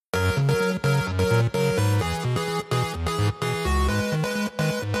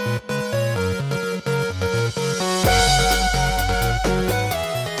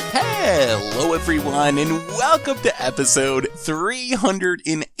Hello, everyone, and welcome to episode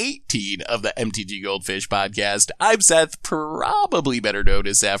 318 of the MTG Goldfish podcast. I'm Seth, probably better known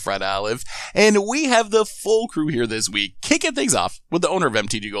as Saffron Olive, and we have the full crew here this week, kicking things off with the owner of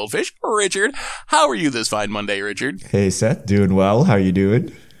MTG Goldfish, Richard. How are you this fine Monday, Richard? Hey, Seth. Doing well. How are you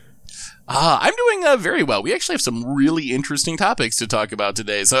doing? I'm doing very well. We actually have some really interesting topics to talk about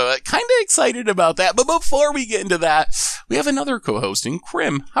today, so kind of excited about that. But before we get into that, we have another co-hosting,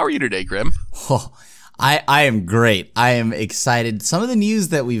 Krim. How are you today, Krim? Oh, I am great. I am excited. Some of the news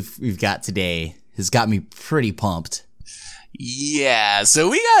that we've got today has got me pretty pumped. Yeah, so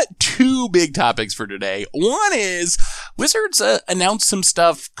we got two big topics for today. One is Wizards announced some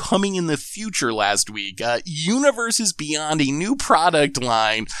stuff coming in the future last week. Universes Beyond, a new product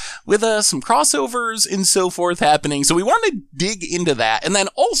line with some crossovers and so forth happening. So we wanted to dig into that. And then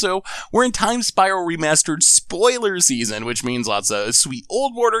also, we're in Time Spiral Remastered spoiler season, which means lots of sweet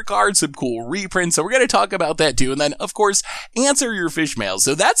old border cards, some cool reprints. So we're going to talk about that too. And then, of course, answer your fish mails.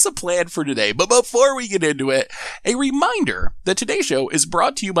 So that's the plan for today. But before we get into it, a reminder that today's show is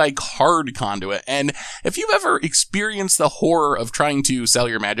brought to you by Card Conduit. And if you've ever experienced the horror of trying to sell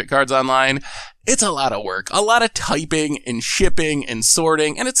your Magic cards online, it's a lot of work, a lot of typing and shipping and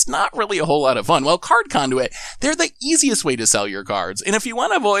sorting, and it's not really a whole lot of fun. Well, Card Conduit, they're the easiest way to sell your cards. And if you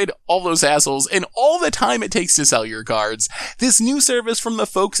want to avoid all those hassles and all the time it takes to sell your cards, this new service from the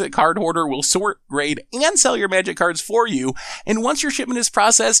folks at Card Hoarder will sort, grade, and sell your Magic cards for you. And once your shipment is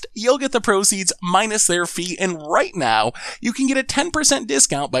processed, you'll get the proceeds minus their fee. And right now, you can get a 10%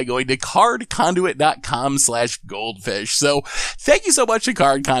 discount by going to cardconduit.com/goldfish. So thank you so much to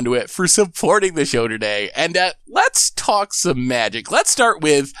Card Conduit for supporting the show today. And let's talk some Magic. Let's start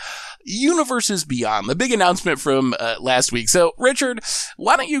with Universes Beyond, the big announcement from last week. So, Richard,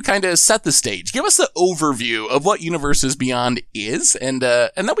 why don't you kind of set the stage? Give us the overview of what Universes Beyond is, and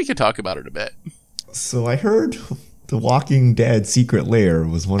then we can talk about it a bit. So I heard The Walking Dead Secret Lair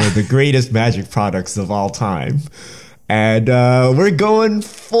was one of the greatest Magic products of all time. And we're going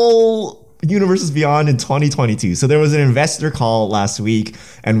full Universes Beyond in 2022. So there was an investor call last week,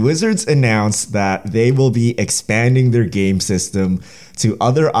 and Wizards announced that they will be expanding their game system to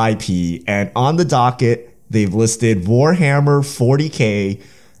other IP. And on the docket, they've listed Warhammer 40K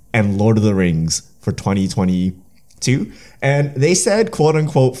and Lord of the Rings for 2022. And they said, quote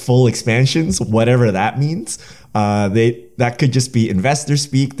unquote, full expansions, whatever that means. That could just be investor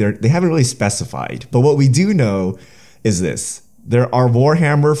speak. They haven't really specified. But what we do know is this. There are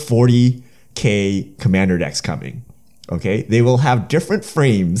Warhammer 40K commander decks coming. Okay, they will have different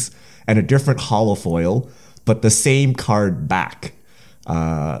frames and a different holofoil, but the same card back,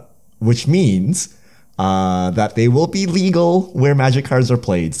 which means that they will be legal where Magic cards are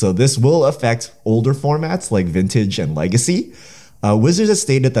played. So this will affect older formats like Vintage and Legacy. Wizards has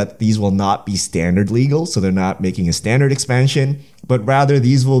stated that these will not be standard legal, so they're not making a standard expansion, but rather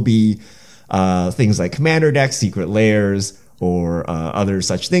these will be things like commander decks, secret lairs, or other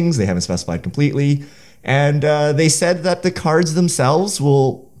such things. They haven't specified completely. And they said that the cards themselves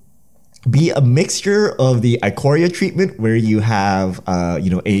will be a mixture of the Ikoria treatment, where you have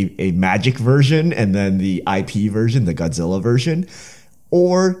a Magic version and then the IP version, the Godzilla version,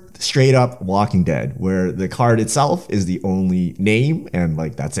 or straight up Walking Dead, where the card itself is the only name and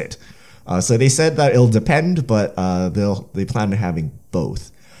like that's it. So they said that it'll depend, but they plan on having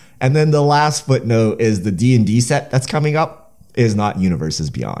both. And then the last footnote is the D&D set that's coming up is not Universes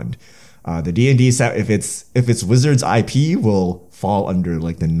Beyond. The D&D set, if it's Wizards IP, will fall under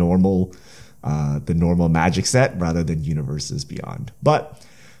like the normal Magic set rather than Universes Beyond. But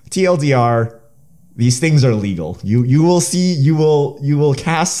TLDR, these things are legal. You will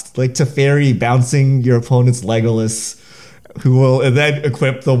cast like Teferi bouncing your opponent's Legolas, who will then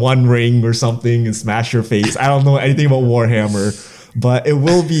equip the One Ring or something and smash your face. I don't know anything about Warhammer, but it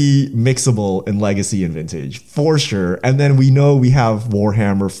will be mixable in Legacy and Vintage for sure. And then we know we have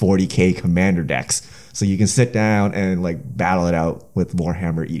Warhammer 40K commander decks, so you can sit down and like battle it out with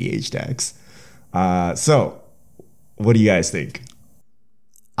Warhammer EDH decks. So what do you guys think?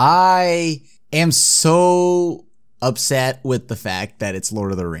 I am so upset with the fact that it's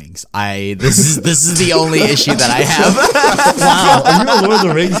Lord of the Rings. This is the only issue that I have. Wow, are you a Lord of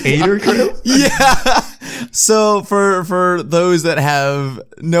the Rings hater, Chris? Yeah. So for those that have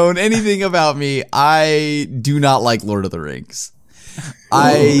known anything about me, I do not like Lord of the Rings.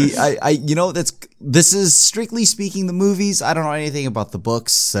 I this is strictly speaking the movies. I don't know anything about the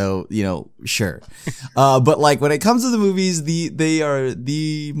books, so, sure. But like when it comes to the movies, they are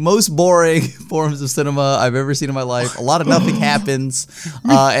the most boring forms of cinema I've ever seen in my life. A lot of nothing happens.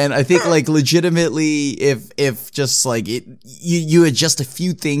 And I think like legitimately, if just like you adjust a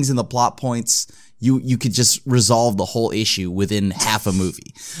few things in the plot points, you could just resolve the whole issue within half a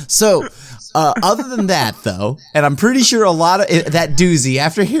movie. So, other than that though, and I'm pretty sure a lot of that doozy,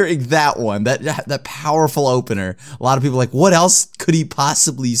 after hearing that one, that powerful opener, a lot of people are like, what else could he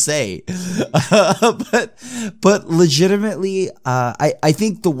possibly say? But legitimately, I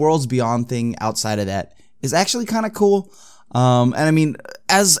think the Worlds Beyond thing outside of that is actually kind of cool. And I mean,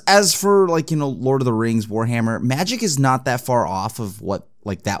 as for like, Lord of the Rings, Warhammer, Magic is not that far off of what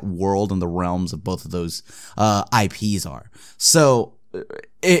like that world and the realms of both of those IPs are. So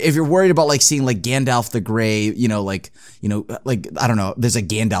if you're worried about like seeing like Gandalf the Grey, like I don't know, there's a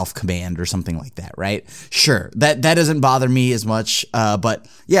Gandalf command or something like that, right? Sure, that doesn't bother me as much. But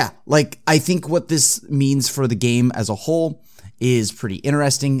yeah, like I think what this means for the game as a whole is pretty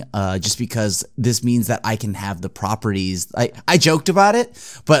interesting, just because this means that I can have the properties. I joked about it,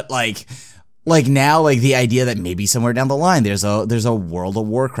 but like now, like the idea that maybe somewhere down the line there's a World of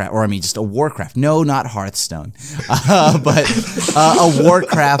Warcraft, or I mean just a Warcraft. No, not Hearthstone, but a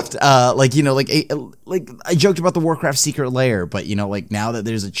Warcraft. Like I joked about the Warcraft Secret Lair, but like now that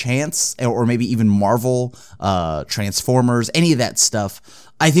there's a chance, or maybe even Marvel, Transformers, any of that stuff,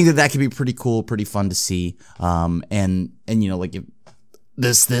 I think that could be pretty cool, pretty fun to see. And like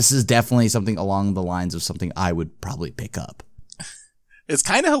this is definitely something along the lines of something I would probably pick up. It's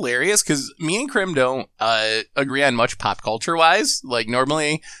kind of hilarious because me and Krim don't agree on much pop culture wise. Like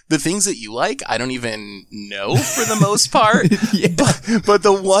normally the things that you like, I don't even know for the most part. Yeah. But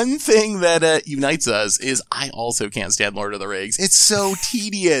the one thing that unites us is I also can't stand Lord of the Rings. It's so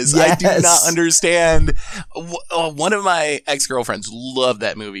tedious. Yes. I do not understand. One of my ex-girlfriends loved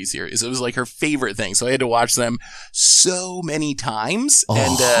that movie series. It was like her favorite thing. So I had to watch them so many times.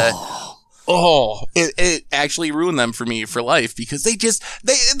 Oh. And it actually ruined them for me for life because they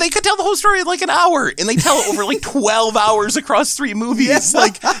could tell the whole story in like an hour, and they tell it over like 12 hours across 3 movies. Yes.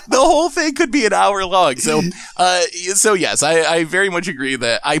 Like the whole thing could be an hour long. So yes, I very much agree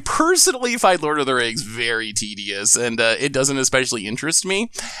that I personally find Lord of the Rings very tedious, and it doesn't especially interest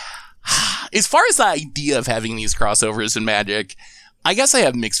me. As far as the idea of having these crossovers in Magic, I guess I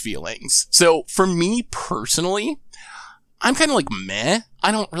have mixed feelings. So for me personally, I'm kind of like meh.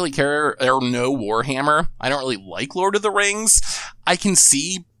 I don't really care or know Warhammer. I don't really like Lord of the Rings. I can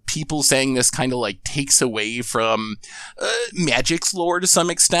see people saying this kind of like takes away from Magic's lore to some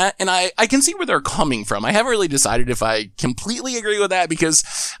extent, and I can see where they're coming from. I haven't really decided if I completely agree with that because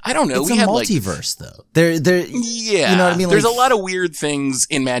I don't know. It's a multiverse, though. There, yeah, you know what I mean. There's a lot of weird things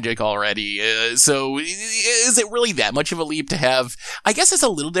in Magic already. So is it really that much of a leap to have? I guess it's a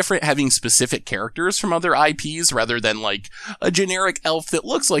little different having specific characters from other IPs rather than like a generic elf that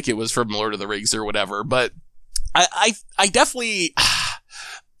looks like it was from Lord of the Rings or whatever. But I definitely.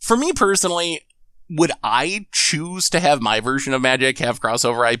 For me personally, would I choose to have my version of Magic have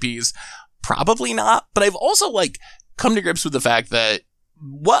crossover IPs? Probably not. But I've also like come to grips with the fact that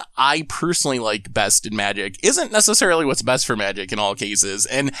what I personally like best in Magic isn't necessarily what's best for Magic in all cases.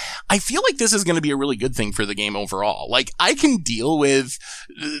 And I feel like this is going to be a really good thing for the game overall. Like, I can deal with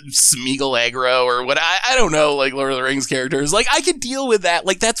Smeagol aggro or what, I don't know, like Lord of the Rings characters. Like, I could deal with that.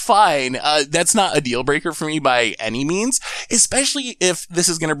 Like, that's fine. That's not a deal breaker for me by any means, especially if this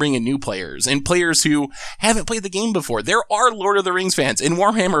is going to bring in new players and players who haven't played the game before. There are Lord of the Rings fans and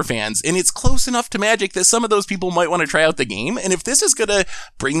Warhammer fans, and it's close enough to Magic that some of those people might want to try out the game. And if this is going to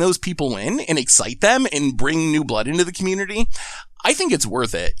bring those people in and excite them and bring new blood into the community, I think it's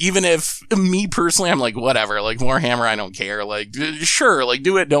worth it. Even if me personally, I'm like, whatever, like Warhammer, I don't care. Like, sure, like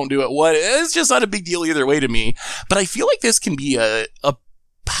do it, don't do it. What? It's just not a big deal either way to me. But I feel like this can be a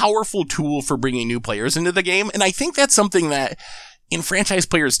powerful tool for bringing new players into the game. And I think that's something that franchise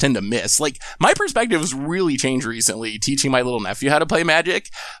players tend to miss. Like, my perspective has really changed recently teaching my little nephew how to play Magic.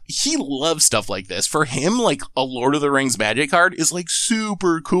 He loves stuff like this. For him, like, a Lord of the Rings Magic card is like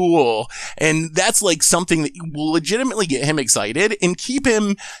super cool. And that's like something that will legitimately get him excited and keep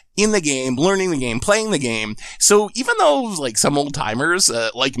him in the game, learning the game, playing the game. So even though like some old timers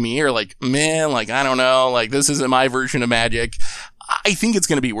like me are like, man, like, I don't know, like this isn't my version of Magic, I think it's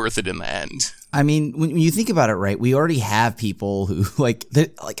going to be worth it in the end. I mean, when you think about it, right, we already have people who like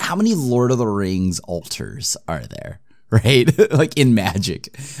how many Lord of the Rings altars are there, right? Like in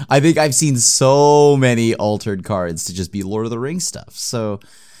Magic. I think I've seen so many altered cards to just be Lord of the Rings stuff. So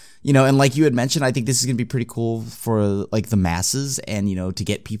and like you had mentioned, I think this is going to be pretty cool for like the masses and, to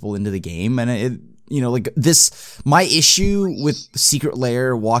get people into the game. And like my issue with Secret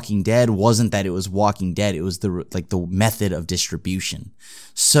Lair Walking Dead wasn't that it was Walking Dead. It was the method of distribution.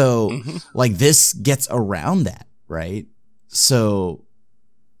 So like this gets around that, right? So,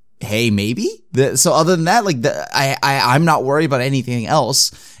 hey, maybe. So other than that, like I'm not worried about anything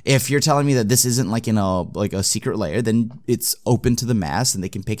else. If you're telling me that this isn't like in a secret lair, then it's open to the mass and they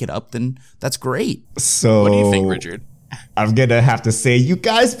can pick it up, then that's great. So what do you think, Richard? I'm gonna have to say, you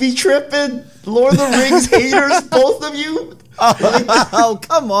guys be tripping, Lord of the Rings haters, both of you. Oh,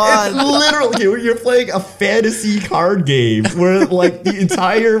 come on. Literally, you're playing a fantasy card game where like the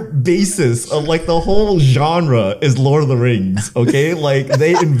entire basis of like the whole genre is Lord of the Rings, okay? Like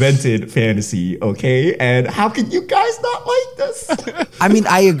they invented fantasy, okay? And how can you guys not like this? I mean,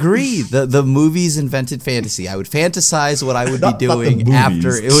 I agree. The movies invented fantasy. I would fantasize what I would be doing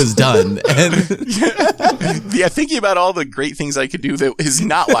after it was done. And yeah, thinking about all the great things I could do that is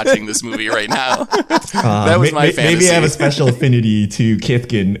not watching this movie right now. That was my fantasy. Maybe I have a special affinity to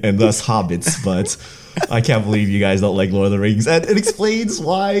Kithkin and thus hobbits, but I can't believe you guys don't like Lord of the Rings. And it explains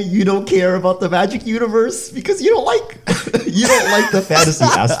why you don't care about the Magic universe, because you don't like the fantasy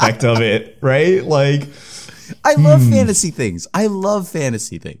aspect of it, right? Like, I love fantasy things. But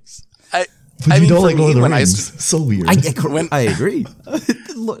you don't like Lord of the Rings. So weird. I agree.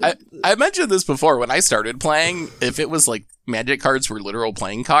 I mentioned this before. When I started playing, if it was like Magic cards were literal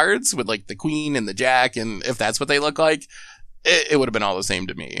playing cards with like the Queen and the Jack, and if that's what they look like, it would have been all the same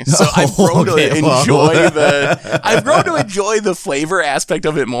to me. So I've grown to enjoy the flavor aspect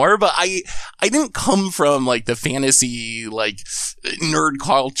of it more, but I didn't come from like the fantasy, like nerd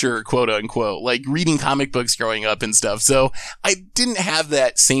culture, quote unquote, like reading comic books growing up and stuff. So I didn't have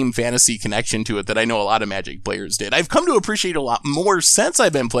that same fantasy connection to it that I know a lot of Magic players did. I've come to appreciate a lot more since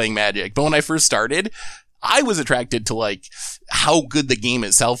I've been playing Magic, but when I first started, I was attracted to like how good the game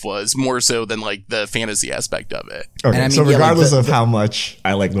itself was more so than like the fantasy aspect of it. Okay, I mean, so regardless of how much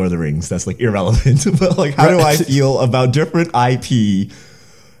I like Lord of the Rings, that's like irrelevant. But like, how do I feel about different IP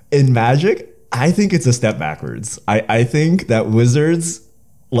in Magic? I think it's a step backwards. I think that Wizards,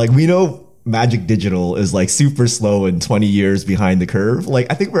 like we know Magic Digital is like super slow and 20 years behind the curve. Like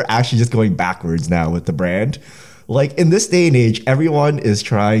I think we're actually just going backwards now with the brand. Like in this day and age, everyone is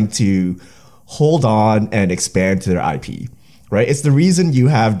trying to hold on and expand to their IP, right? It's the reason you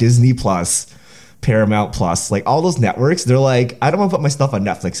have Disney Plus, Paramount Plus, like all those networks. They're like, I don't want to put my stuff on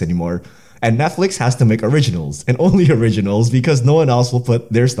Netflix anymore. And Netflix has to make originals and only originals because no one else will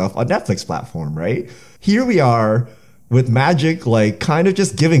put their stuff on Netflix platform, right? Here we are with Magic, like kind of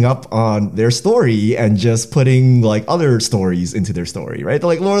just giving up on their story and just putting like other stories into their story, right? They're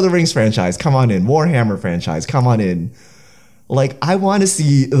like Lord of the Rings franchise, come on in. Warhammer franchise, come on in. Like, I want to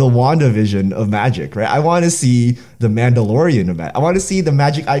see the WandaVision of Magic, right? I want to see the Mandalorian of Magic. I want to see the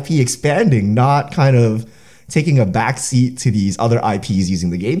Magic IP expanding, not kind of taking a backseat to these other IPs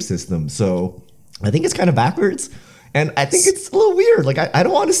using the game system. So I think it's kind of backwards. And I think it's a little weird. Like, I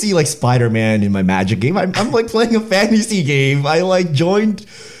don't want to see, like, Spider-Man in my Magic game. I'm like, playing a fantasy game. I, like, joined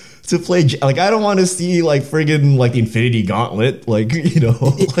to play, like, I don't want to see, like, friggin', like, the Infinity Gauntlet, like,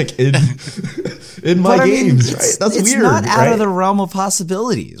 like, in my games, right? That's weird. It's not out of the realm of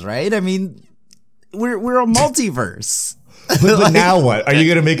possibilities, right? I mean, we're a multiverse. But like, now what? Are you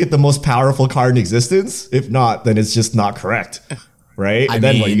going to make it the most powerful card in existence? If not, then it's just not correct, right? And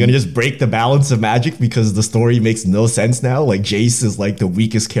then what? You're going to just break the balance of Magic because the story makes no sense now? Like Jace is like the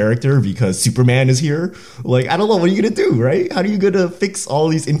weakest character because Superman is here? Like, I don't know. What are you going to do, right? How are you going to fix all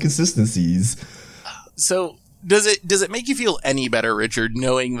these inconsistencies? So does it make you feel any better, Richard,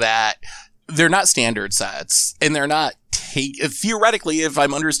 knowing that they're not standard sets and they're not theoretically, if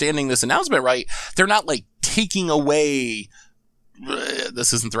I'm understanding this announcement right, they're not like taking away,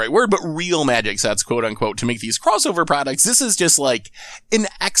 this isn't the right word, but real Magic sets, quote unquote, to make these crossover products. This is just like an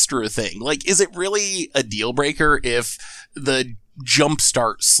extra thing. Like, is it really a deal breaker if the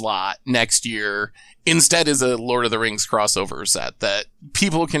Jumpstart slot next year instead is a Lord of the Rings crossover set that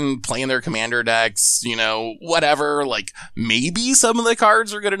people can play in their commander decks, whatever? Like, maybe some of the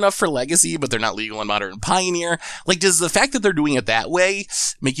cards are good enough for Legacy, but they're not legal in Modern and Pioneer. Like, does the fact that they're doing it that way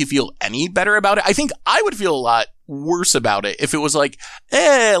make you feel any better about it? I think I would feel a lot worse about it if it was like,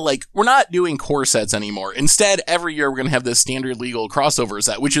 like we're not doing core sets anymore. Instead, every year we're going to have this standard legal crossover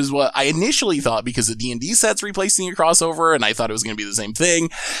set, which is what I initially thought because the D&D set's replacing a crossover and I thought it was going to be the same thing.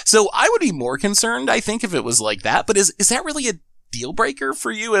 So I would be more concerned, I think, if it was like that. But is that really a deal breaker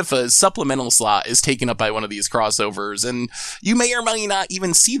for you if a supplemental slot is taken up by one of these crossovers and you may or may not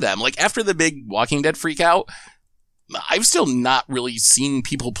even see them? Like after the big Walking Dead freak out, I've still not really seen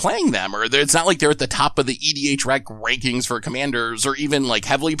people playing them, or it's not like they're at the top of the EDH rec rankings for commanders, or even like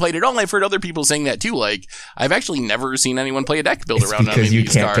heavily played at all. I've heard other people saying that too. Like, I've actually never seen anyone play a deck build around because any you of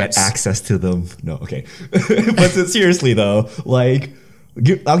these can't cards. get access to them. No, okay. But seriously though, like,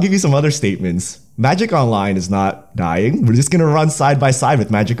 I'll give you some other statements. Magic Online is not dying. We're just gonna run side by side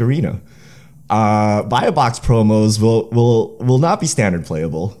with Magic Arena. Buy a box promos will not be standard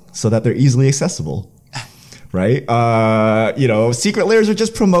playable, so that they're easily accessible. Right? Secret layers are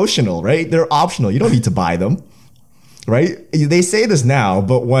just promotional, right? They're optional. You don't need to buy them. Right? They say this now,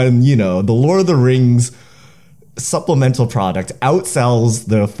 but when, the Lord of the Rings supplemental product outsells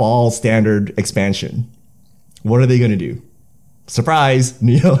the fall standard expansion, what are they going to do? Surprise,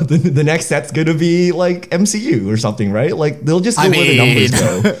 the next set's going to be like MCU or something, right? Like, they'll just go where the numbers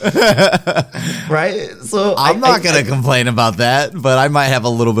go. Right? So I'm not going to complain about that, but I might have a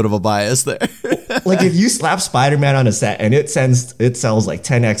little bit of a bias there. Like, if you slap Spider-Man on a set and it sells like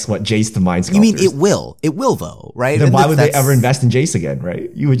 10x what Jace the Mind Sculptors. You mean it will? It will, though, right? Then why would they ever invest in Jace again,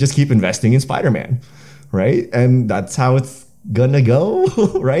 right? You would just keep investing in Spider-Man, right? And that's how it's gonna go,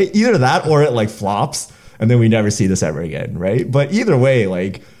 right? Either that or it like flops and then we never see this ever again, right? But either way,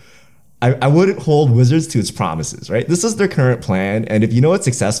 like, I wouldn't hold Wizards to its promises, right? This is their current plan, and if it's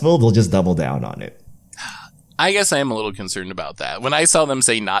successful, they'll just double down on it. I guess I am a little concerned about that. When I saw them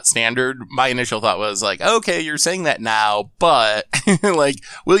say not standard, my initial thought was like, okay, you're saying that now, but like,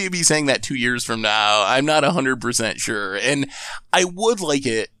 will you be saying that 2 years from now? I'm not 100% sure. And I would like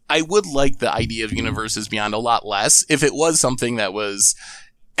it. I would like the idea of Universes Beyond a lot less if it was something that was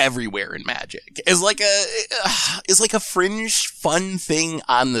everywhere in Magic. Is like a fringe fun thing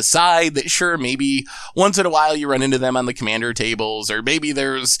on the side that, sure, maybe once in a while you run into them on the commander tables, or maybe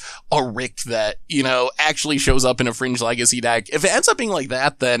there's a Rick that, actually shows up in a fringe legacy deck. If it ends up being like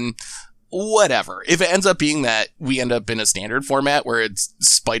that, then whatever. If it ends up being that we end up in a standard format where it's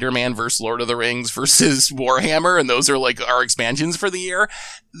Spider-Man versus Lord of the Rings versus Warhammer, and those are like our expansions for the year,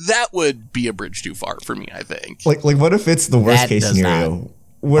 that would be a bridge too far for me, I think. Like what if it's the worst case scenario?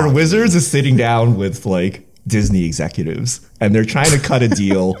 Where Wizards is sitting down with like Disney executives and they're trying to cut a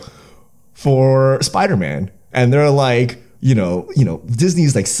deal for Spider-Man, and they're like,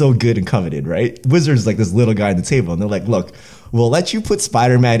 Disney's like so good and coveted, right? Wizards like this little guy at the table, and they're like, look, we'll let you put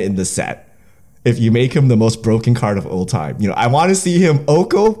Spider-Man in the set if you make him the most broken card of all time. I want to see him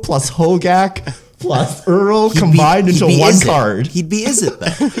Oko plus Hogak plus Earl combined into one card. He'd be Izzet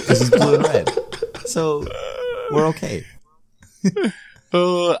though, because he's blue and red. So we're okay.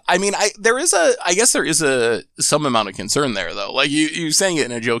 I guess there is some amount of concern there though. Like you saying it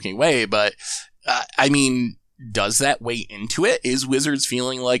in a joking way, but does that weigh into it? Is Wizards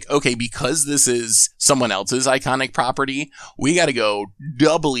feeling like, okay, because this is someone else's iconic property, we got to go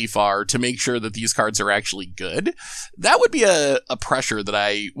doubly far to make sure that these cards are actually good? That would be a pressure that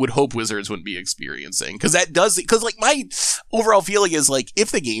I would hope Wizards wouldn't be experiencing. Because like my overall feeling is like, if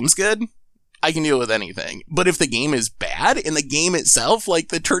the game's good, I can deal with anything. But if the game is bad, in the game itself, like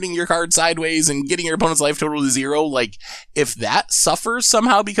the turning your card sideways and getting your opponent's life total to 0, like if that suffers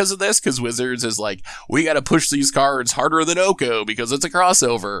somehow because of this, because Wizards is like, we got to push these cards harder than Oko because it's a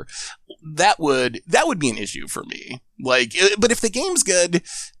crossover, that would be an issue for me. Like, but if the game's good,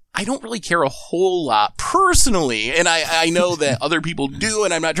 I don't really care a whole lot personally, and I know that other people do,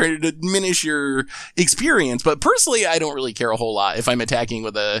 and I'm not trying to diminish your experience, but personally, I don't really care a whole lot if I'm attacking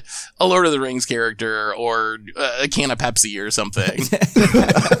with a Lord of the Rings character or a can of Pepsi or something.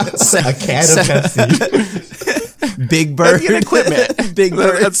 A can of Pepsi. Big Bird. An equipment. Big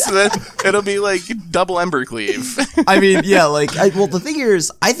Bird. It'll be like double Embercleave. I mean, yeah, well, the thing here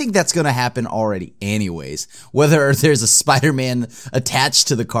is, I think that's going to happen already anyways, whether there's a Spider-Man attached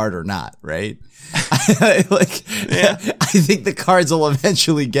to the card or not, right? I think the cards will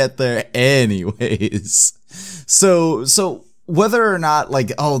eventually get there anyways. So whether or not,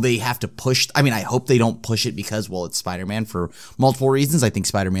 they have to push, I hope they don't push it because, well, it's Spider-Man for multiple reasons. I think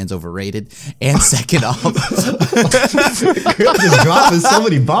Spider-Man's overrated. And second off, just dropping so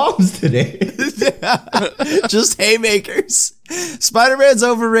many bombs today. Just haymakers. Spider-Man's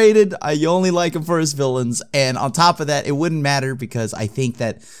overrated. You only like him for his villains. And on top of that, it wouldn't matter because I think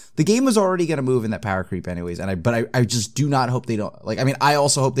that the game was already going to move in that power creep anyways. But I just do not hope they don't, I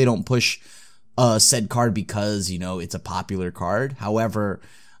also hope they don't push said card because, it's a popular card. However,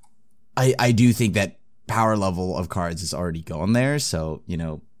 I do think that power level of cards is already going there. So,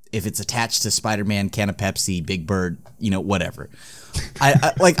 if it's attached to Spider-Man, can of Pepsi, Big Bird, whatever.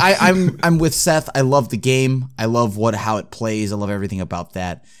 I'm with Seth. I love the game. I love how it plays. I love everything about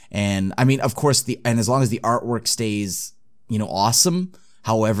that. And of course, as long as the artwork stays, awesome,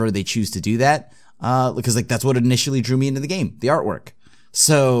 however they choose to do that, because like that's what initially drew me into the game, the artwork.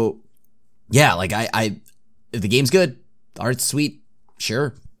 So yeah, like if the game's good, the art's sweet,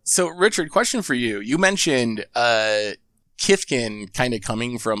 sure. So Richard, question for you. You mentioned Kithkin kind of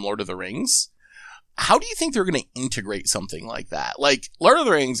coming from Lord of the Rings. How do you think they're going to integrate something like that? Like, Lord of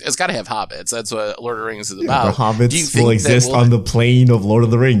the Rings has got to have hobbits. That's what Lord of the Rings is about. The hobbits will exist on the plane of Lord of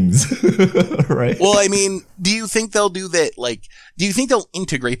the Rings, right? Well, I mean, do you think they'll do that? Like, do you think they'll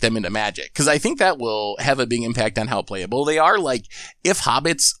integrate them into Magic? Because I think that will have a big impact on how playable they are. Like, if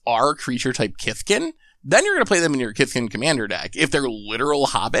hobbits are creature type Kithkin, then you're going to play them in your Kithkin Commander deck. If they're literal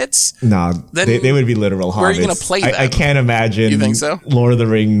hobbits, then they would be literal hobbits. Where are you going to play them? I can't imagine you think so? Lord of the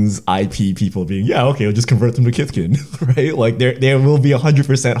Rings IP people being, yeah, okay, we'll just convert them to Kithkin, right? Like, there will be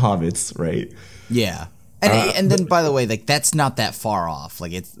 100% hobbits, right? Yeah. And then, by the way, like, that's not that far off.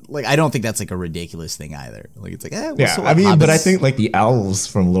 Like, it's like, I don't think that's like a ridiculous thing either. Like, it's like, yeah, so I mean, hobbits. But I think like the elves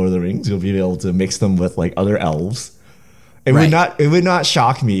from Lord of the Rings, you'll be able to mix them with like other elves. It would not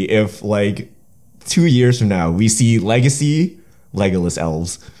shock me if like 2 years from now we see Legacy Legolas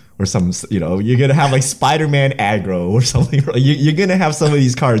elves or some, you're gonna have like Spider-Man aggro or something. You're gonna have some of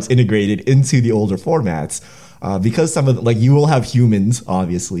these cards integrated into the older formats because some of like you will have humans,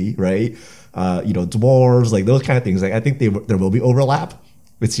 obviously, right? Dwarves, like those kind of things. Like I think there will be overlap.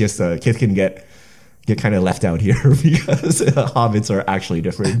 It's just kids can get kind of left out here because hobbits are actually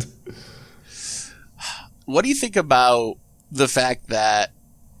different. What do you think about the fact that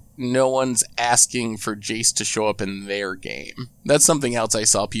no one's asking for Jace to show up in their game? That's something else I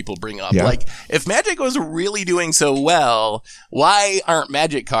saw people bring up. Yeah. Like, if Magic was really doing so well, why aren't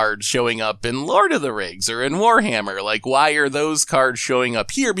Magic cards showing up in Lord of the Rings or in Warhammer? Like, why are those cards showing up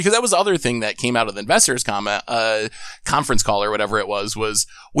here? Because that was the other thing that came out of the investors conference call or whatever it was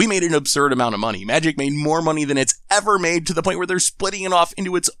we made an absurd amount of money. Magic made more money than it's ever made, to the point where they're splitting it off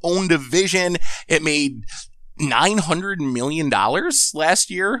into its own division. It made $900 million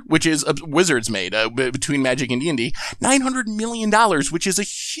last year, which is Wizards made between Magic and D&D. $900 million, which is a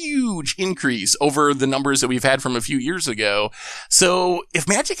huge increase over the numbers that we've had from a few years ago. So if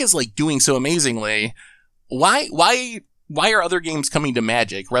Magic is like doing so amazingly, why are other games coming to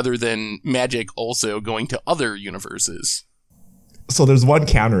Magic rather than Magic also going to other universes? So there's one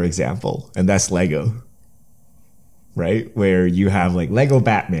counter example, and that's Lego. Right? Where you have like Lego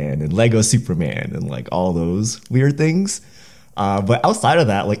Batman and Lego Superman and like all those weird things. But outside of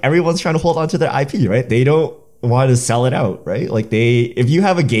that, like everyone's trying to hold on to their IP, right? They don't want to sell it out, right? Like if you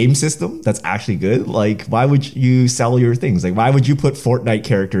have a game system that's actually good, like why would you sell your things? Like why would you put Fortnite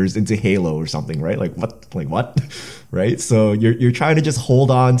characters into Halo or something, right? Like what? Right? So you're trying to just hold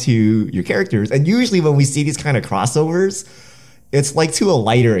on to your characters. And usually when we see these kind of crossovers, it's like to a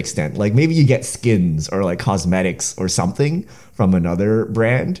lighter extent. Like maybe you get skins or like cosmetics or something from another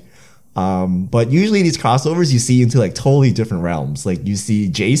brand. But usually these crossovers you see into like totally different realms. Like you see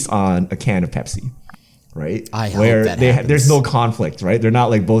Jace on a can of Pepsi, right? I hope that happens. There's no conflict, right? They're not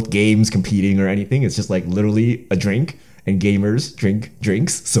like both games competing or anything. It's just like literally a drink, and gamers drink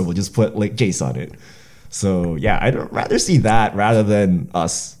drinks. So we'll just put like Jace on it. So yeah, I'd rather see that rather than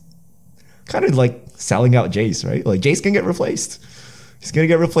us kind of like selling out Jace, right? Like Jace can get replaced. He's going to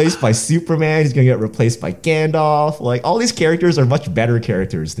get replaced by Superman. He's going to get replaced by Gandalf. Like all these characters are much better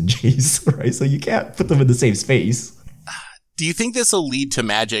characters than Jace, right? So you can't put them in the same space. Do you think this will lead to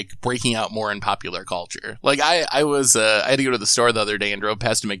Magic breaking out more in popular culture? Like I had to go to the store the other day and drove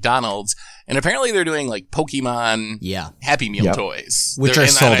past a McDonald's, and apparently they're doing like Pokemon Happy Meal toys, which are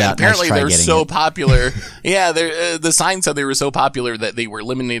sold out. Apparently they're so popular. Yeah, the sign said they were so popular that they were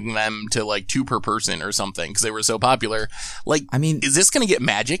limiting them to like 2 per person or something because they were so popular. Like, I mean, is this going to get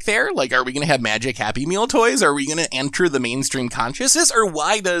Magic there? Like, are we going to have Magic Happy Meal toys? Are we going to enter the mainstream consciousness, or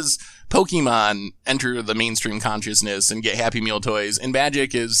why does Pokemon enter the mainstream consciousness and get Happy Meal toys, and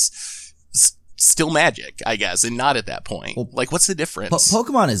Magic is still Magic, I guess, and not at that point? Well, like, what's the difference?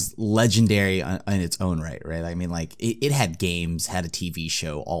 Pokemon is legendary in its own right? I mean, like, it had games, had a TV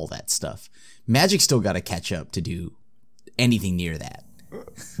show, all that stuff. Magic still got to catch up to do anything near that.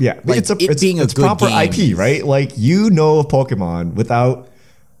 Yeah, like, it's proper game. IP, right? Like, you know of Pokemon without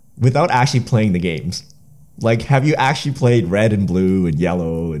actually playing the games. Like, have you actually played Red and Blue and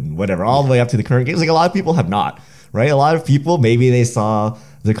Yellow and whatever, all the way up to the current games? Like, a lot of people have not, right? A lot of people, maybe they saw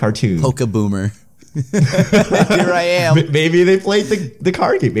the cartoon. Pokeboomer. Here I am. Maybe they played the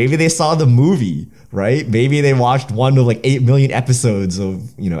card game. Maybe they saw the movie, right? Maybe they watched one of like 8 million episodes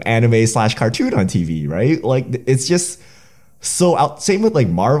of, anime/cartoon on TV, right? Like, it's just so out. Same with like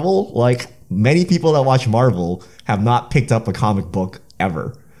Marvel. Like, many people that watch Marvel have not picked up a comic book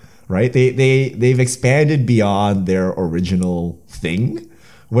ever. Right? They've expanded beyond their original thing,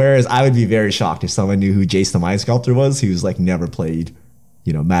 Whereas I would be very shocked if someone knew who Jace the Mind Sculptor was, who's like never played,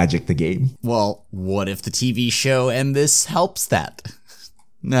 Magic the game. Well, what if the TV show and this helps that?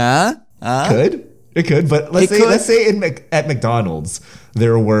 Nah? It could, but let's say at McDonald's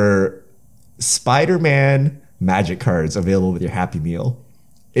there were Spider-Man Magic cards available with your Happy Meal.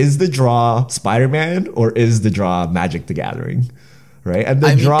 Is the draw Spider-Man or is the draw Magic the Gathering? Right? And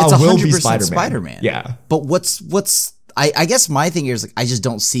the draw will be Spider-Man. Yeah. But I guess my thing here is like, I just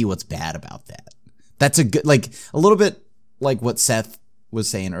don't see what's bad about that. That's a good, like, a little bit like what Seth was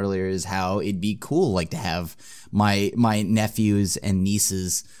saying earlier is how it'd be cool, like, to have my nephews and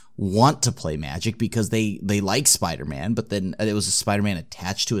nieces want to play Magic because they like Spider-Man, but then it was a Spider-Man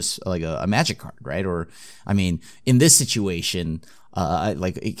attached to a Magic card, right? Or, I mean, in this situation,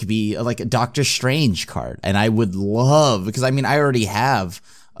 like it could be like a Doctor Strange card, and I would love, because I mean I already have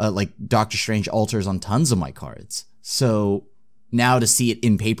like Doctor Strange alters on tons of my cards, so now to see it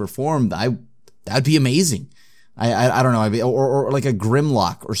in paper form, that'd be amazing. I don't know, or like a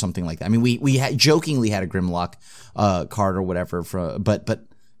Grimlock or something like that. I mean we jokingly had a Grimlock card or whatever but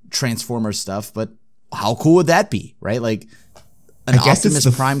Transformer stuff, but how cool would that be, right? Like an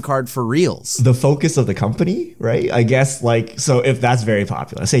Optimus Prime card for reals. The focus of the company, right? I guess, like, so if that's very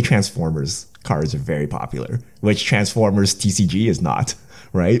popular, say Transformers cards are very popular, which Transformers TCG is not,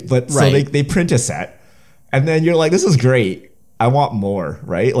 right? But so they print a set, and then you're like, this is great. I want more,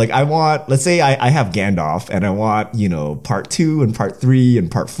 right? Like, let's say I have Gandalf, and I want, part 2 and part 3 and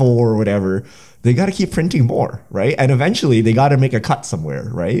part 4 or whatever. They got to keep printing more, right? And eventually they got to make a cut somewhere,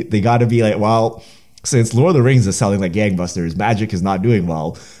 right? They got to be like, well, since Lord of the Rings is selling like gangbusters, Magic is not doing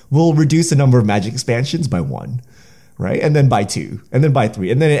well, we'll reduce the number of Magic expansions by 1, right? And then by 2, and then by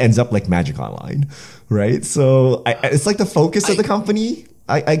 3, and then it ends up like Magic Online, right? So it's like the focus of the company,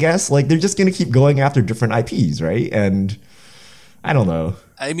 I guess. Like, they're just going to keep going after different IPs, right? And I don't know.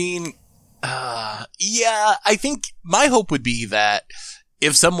 I mean, yeah, I think my hope would be that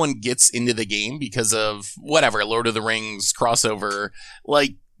if someone gets into the game because of whatever, Lord of the Rings crossover,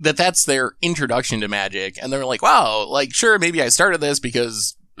 like, that's their introduction to Magic, and they're like, wow, like, sure, maybe I started this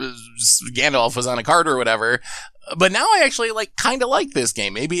because Gandalf was on a card or whatever, but now I actually, like, kind of like this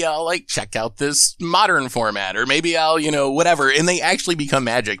game. Maybe I'll, like, check out this modern format, or maybe I'll, whatever, and they actually become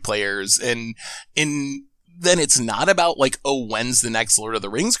Magic players, and then it's not about, like, oh, when's the next Lord of the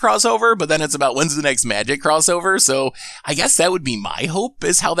Rings crossover, but then it's about when's the next Magic crossover. So I guess that would be my hope,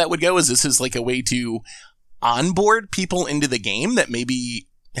 is how that would go, is this is, like, a way to onboard people into the game that maybe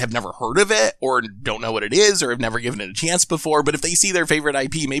have never heard of it, or don't know what it is, or have never given it a chance before. But if they see their favorite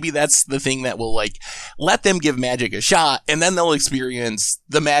IP, maybe that's the thing that will, like, let them give Magic a shot, and then they'll experience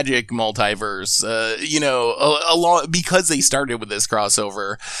the Magic multiverse, along, because they started with this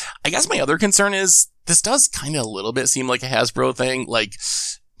crossover. I guess my other concern is this does kind of a little bit seem like a Hasbro thing. Like,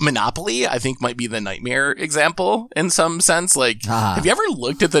 Monopoly, I think, might be the nightmare example in some sense. Like, have you ever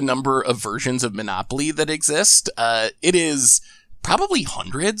looked at the number of versions of Monopoly that exist? It is probably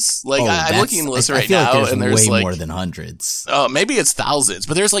hundreds. Like, I'm looking at the list right now, and there's way like more than hundreds. Oh, maybe it's thousands,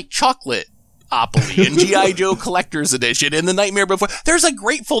 but there's like Chocolate Opoly and G.I. Joe Collector's Edition and The Nightmare Before. There's a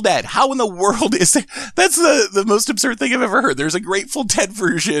Grateful Dead. How in the world is there? That's the most absurd thing I've ever heard. There's a Grateful Dead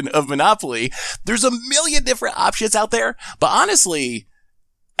version of Monopoly. There's a million different options out there, but honestly,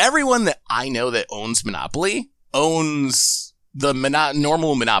 everyone that I know that owns Monopoly owns the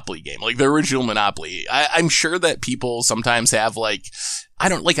normal Monopoly game, like the original Monopoly. I'm sure that people sometimes have, like,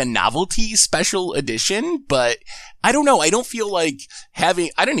 like a novelty special edition, but I don't know. I don't feel like I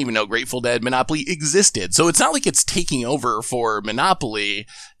didn't even know Grateful Dead Monopoly existed. So it's not like it's taking over for Monopoly.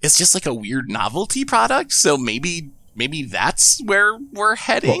 It's just like a weird novelty product. So maybe that's where we're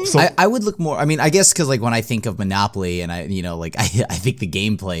heading. Well, so I would look more, I mean, I guess because, like, when I think of Monopoly and I think the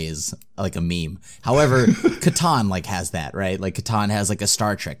gameplay is like a meme. However, Catan, like, has that, right? Like, Catan has, like, a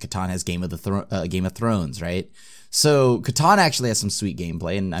Star Trek. Catan has Game of Thrones, right? So Catan actually has some sweet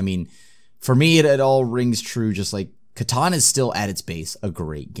gameplay. And I mean, for me, it all rings true. Just like, Catan is still at its base a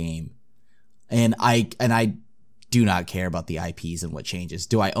great game. And I do not care about the IPs and what changes.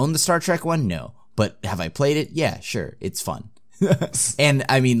 Do I own the Star Trek one? No. But have I played it? Yeah, sure. It's fun. And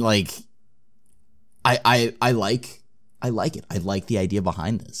I mean, like, I like it. I like the idea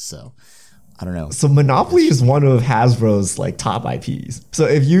behind this. So I don't know. So Monopoly is one of Hasbro's, like, top IPs. So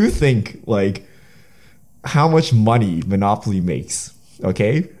if you think, like, how much money Monopoly makes,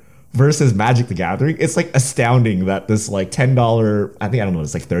 okay, versus Magic the Gathering, it's, like, astounding that this, like, $10, I don't know,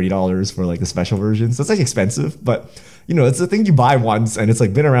 it's like $30 for, like, the special version. So it's, like, expensive, but, it's the thing you buy once and it's,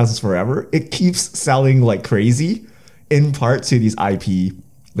 like, been around since forever. It keeps selling like crazy, in part to these IP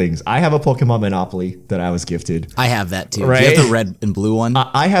things. I have a Pokemon Monopoly that I was gifted. I have that too. Right? Do you have the red and blue one?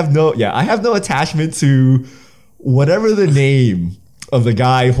 I have no attachment to whatever the name of the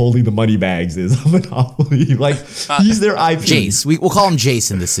guy holding the money bags is of Monopoly. Like, he's their IP. Jace. We'll call him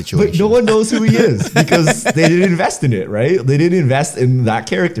Jace in this situation. But no one knows who he is because they didn't invest in it, right? They didn't invest in that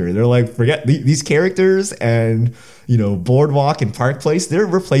character. They're like, forget these characters and, Boardwalk and Park Place, they're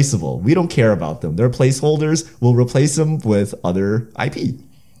replaceable. We don't care about them. They're placeholders. We'll replace them with other IP,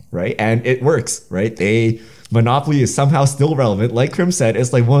 right? And it works, right? Monopoly is somehow still relevant. Like Krim said,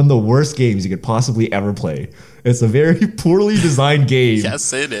 it's like one of the worst games you could possibly ever play. It's a very poorly designed game.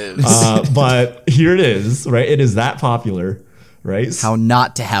 Yes, it is. But here it is, right? It is that popular, right? How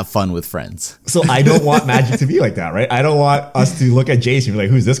not to have fun with friends. So I don't want Magic to be like that, right? I don't want us to look at Jason and be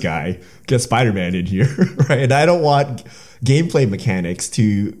like, who's this guy? Get Spider-Man in here, right? And I don't want gameplay mechanics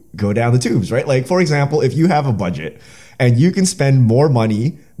to go down the tubes, right? Like, for example, if you have a budget and you can spend more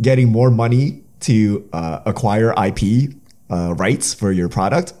money getting more money to acquire IP rights for your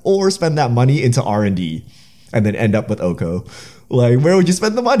product, or spend that money into R&D and then end up with Oko. Like, where would you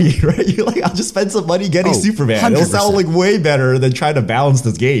spend the money, right? You're like, I'll just spend some money getting Superman. 100%. It'll sound like way better than trying to balance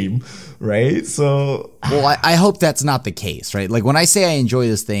this game, right? So, well, I hope that's not the case, right? Like, when I say I enjoy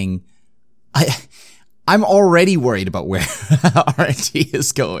this thing, I'm already worried about where R&D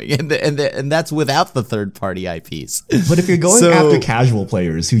is going, and that's without the third-party IPs. But if you're going after casual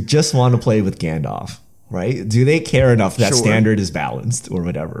players who just want to play with Gandalf, right? Do they care enough that standard is balanced or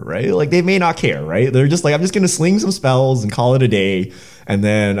whatever, right? Like, they may not care, right? They're just like, I'm just going to sling some spells and call it a day, and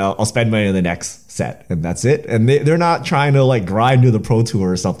then I'll spend money on the next set, and that's it. And they're not trying to like grind to the Pro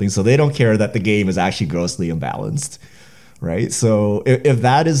Tour or something, so they don't care that the game is actually grossly imbalanced. Right. So if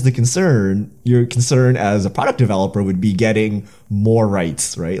that is the concern, your concern as a product developer would be getting more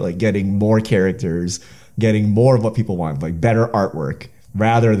rights, right? Like getting more characters, getting more of what people want, like better artwork,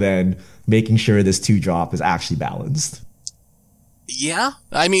 rather than making sure this 2-drop is actually balanced. Yeah.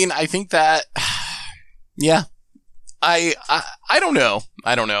 I mean, I think that, yeah, I don't know.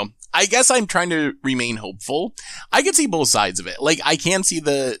 I guess I'm trying to remain hopeful. I can see both sides of it. Like, I can see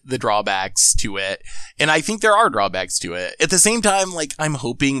the drawbacks to it, and I think there are drawbacks to it. At the same time, like, I'm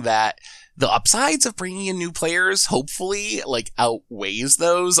hoping that the upsides of bringing in new players, hopefully, like, outweighs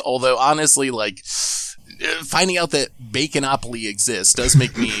those. Although, honestly, like, finding out that Baconopoly exists does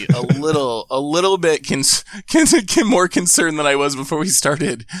make me a little bit more concerned than I was before we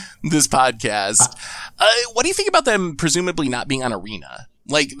started this podcast. What do you think about them presumably not being on Arena?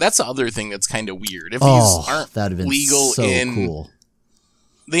 Like, that's the other thing that's kind of weird. If these aren't legal cool.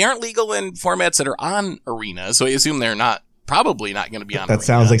 They aren't legal in formats that are on Arena, so I assume they're probably not going to be on Arena. That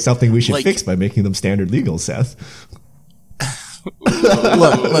sounds like something we should fix by making them standard legal, Seth.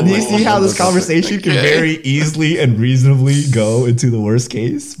 Look, you see how this conversation can very easily and reasonably go into the worst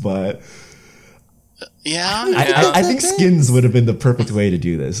case, but yeah. I think skins would have been the perfect way to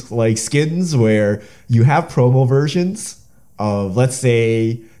do this. Like skins where you have promo versions of, let's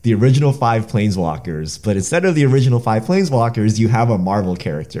say, the original 5 Planeswalkers, but instead of the original 5 Planeswalkers, you have a Marvel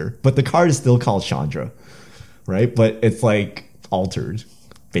character, but the card is still called Chandra, right? But it's like altered,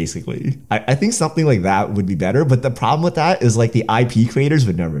 basically. I think something like that would be better, but the problem with that is like the IP creators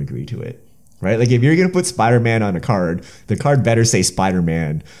would never agree to it, right? Like if you're going to put Spider-Man on a card, the card better say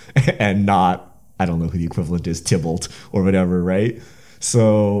Spider-Man and not, I don't know who the equivalent is, Tybalt or whatever, right?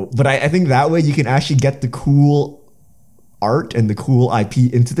 So, but I think that way you can actually get the cool art and the cool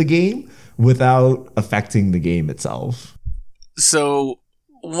IP into the game without affecting the game itself. So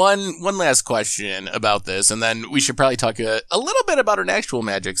one last question about this, and then we should probably talk a little bit about an actual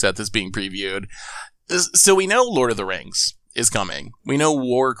Magic set that's being previewed. So we know Lord of the Rings is coming. We know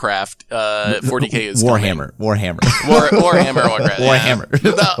Warcraft 40K is Warhammer. Warhammer. Warhammer.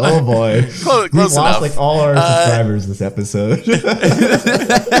 Yeah. Oh boy. Close We've lost enough. like all our subscribers this episode.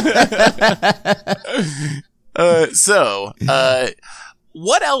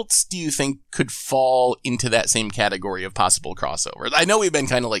 What else do you think could fall into that same category of possible crossover? I know we've been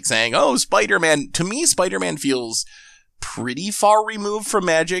kind of like saying, oh, Spider-Man. To me, Spider-Man feels pretty far removed from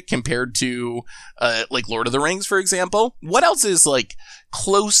Magic compared to, like Lord of the Rings, for example. What else is like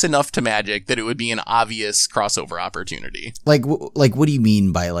close enough to Magic that it would be an obvious crossover opportunity? Like what do you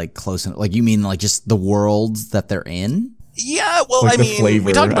mean by like close enough? Like you mean like just the worlds that they're in? Yeah, well, like I mean, flavor,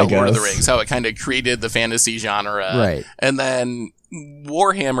 we talked about Lord of the Rings, how it kind of created the fantasy genre. Right. And then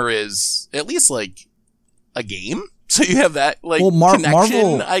Warhammer is at least like a game. So you have that like connection,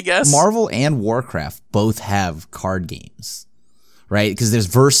 Marvel, I guess. Marvel and Warcraft both have card games, right? Because there's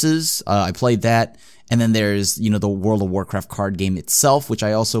Versus, I played that. And then there's, the World of Warcraft card game itself, which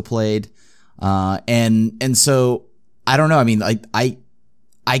I also played. And so I don't know. I mean,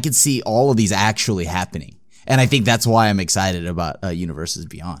 I could see all of these actually happening. And I think that's why I'm excited about Universes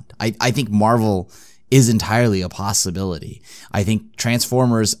Beyond. I think Marvel is entirely a possibility. I think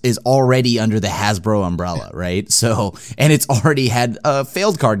Transformers is already under the Hasbro umbrella, right? So, and it's already had a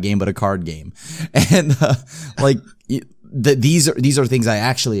failed card game, but a card game. And these are things I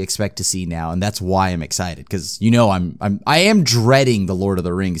actually expect to see now, and that's why I'm excited, because I am dreading the Lord of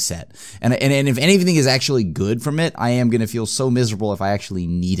the Rings set, and if anything is actually good from it, I am gonna feel so miserable if I actually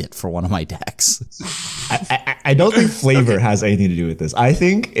need it for one of my decks. I don't think flavor has anything to do with this. I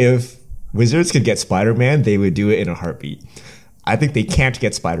think if Wizards could get Spider-Man, they would do it in a heartbeat. I think they can't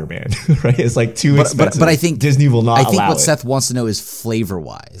get Spider-Man, right? It's like too expensive. But I think Disney will not allow it. I think what Seth wants to know is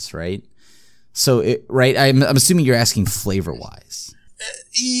flavor-wise, right? So, right? I'm assuming you're asking flavor-wise.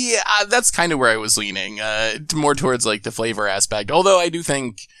 Yeah, that's kind of where I was leaning, more towards like the flavor aspect. Although I do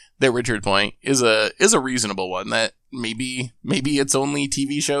think that Richard's point is a reasonable one, that maybe it's only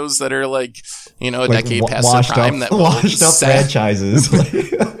TV shows that are like, a decade past their prime that will washed up franchises.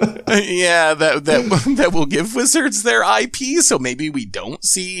 Yeah, that will give Wizards their IP. So maybe we don't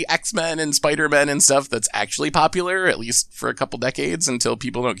see X-Men and Spider-Man and stuff that's actually popular, at least for a couple decades, until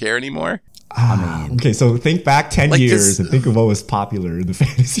people don't care anymore. Okay, so think back 10 years and think of what was popular in the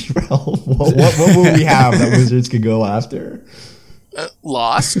fantasy realm. What will we have that Wizards could go after?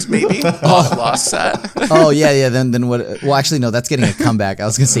 Lost, maybe? Lost set. Oh, yeah. Then what? Well, actually, no, that's getting a comeback. I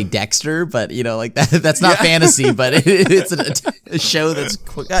was going to say Dexter, but, that's not fantasy, but it's a show that's,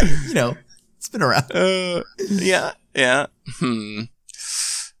 it's been around. Yeah.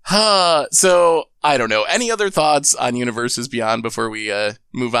 So, I don't know. Any other thoughts on Universes Beyond before we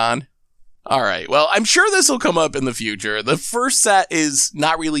move on? All right. Well, I'm sure this will come up in the future. The first set is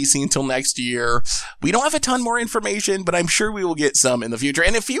not releasing until next year. We don't have a ton more information, but I'm sure we will get some in the future.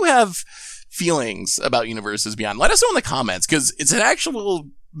 And if you have feelings about Universes Beyond, let us know in the comments, because it's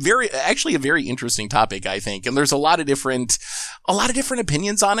actually a very interesting topic, I think. And there's a lot of different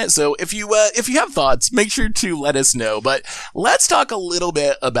opinions on it. So if you have thoughts, make sure to let us know. But let's talk a little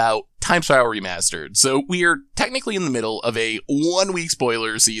bit about Time Spiral Remastered. So we are technically in the middle of a 1-week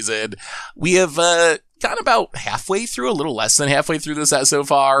spoiler season. We have gotten about halfway through, a little less than halfway through the set so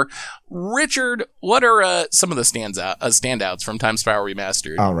far. Richard, what are some of the standouts from Time Spiral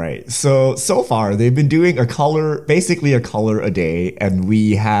Remastered? All right. So far they've been doing basically a color a day, and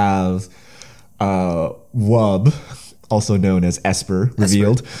we have Wub, also known as Esper,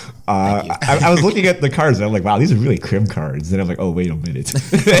 revealed. I was looking at the cards and I'm like, wow, these are really crim cards. And I'm like, oh, wait a minute.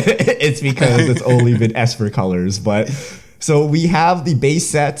 It's because it's only been Esper colors. But so we have the base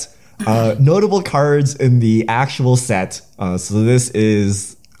set, notable cards in the actual set. So this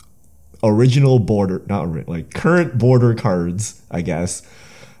is original border, current border cards, I guess.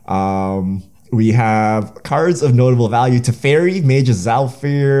 We have cards of notable value: Teferi, Mage of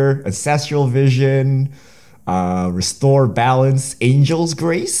Zhalfir, Ancestral Vision, Restore Balance, Angel's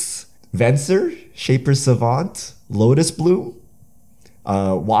Grace, Venser, Shaper Savant, Lotus Bloom,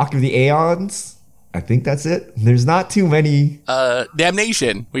 Walk of the Aeons. I think that's it. There's not too many.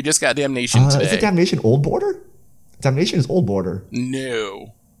 Damnation. We just got Damnation today. Is it Damnation Old Border? Damnation is Old Border.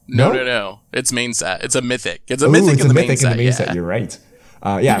 No. It's main set. It's a mythic. It's a mythic in the main set. You're right.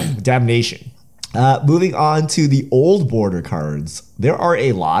 Damnation. Moving on to the Old Border cards. There are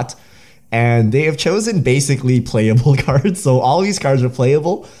a lot, and they have chosen basically playable cards. So all these cards are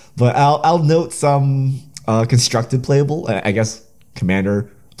playable, but I'll note some constructed playable. I guess Commander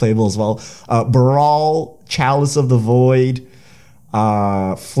playable as well. Baral, Chalice of the Void,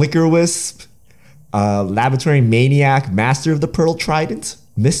 Flicker Wisp, Laboratory Maniac, Master of the Pearl Trident,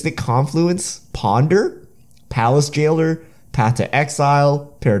 Mystic Confluence, Ponder, Palace Jailer, Path to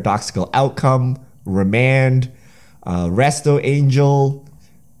Exile, Paradoxical Outcome, Remand, Resto Angel,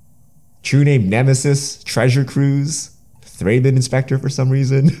 True Name Nemesis, Treasure Cruise, Thraben Inspector for some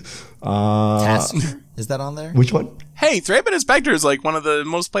reason. Tasker? Is that on there? Which one? Hey, Thraben Inspector is like one of the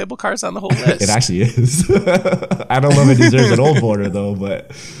most playable cards on the whole list. It actually is. I don't know if it deserves an Old Border though,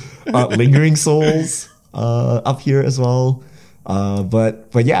 but Lingering Souls up here as well.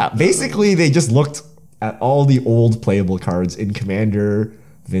 But yeah, basically they just looked at all the old playable cards in Commander,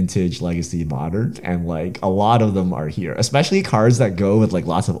 Vintage, Legacy, Modern, and like a lot of them are here, especially cards that go with like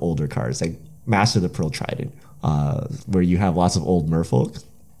lots of older cards, like Master of the Pearl Trident, where you have lots of old merfolk.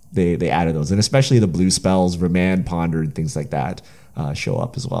 They added those, and especially the blue spells, Remand, Ponder, and things like that show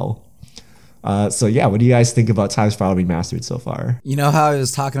up as well. So yeah, what do you guys think about Time Spiral Remastered so far? You know how I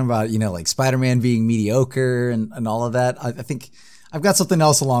was talking about, like Spider-Man being mediocre and all of that? I think I've got something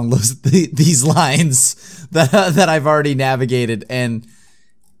else along these lines that I've already navigated, and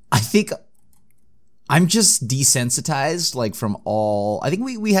I think I'm just desensitized, like, from all. I think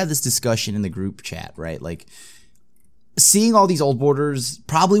we had this discussion in the group chat, right? Like, seeing all these old borders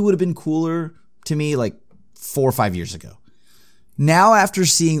probably would have been cooler to me like 4 or 5 years ago. Now, after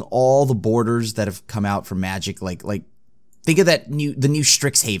seeing all the borders that have come out from Magic, like think of the new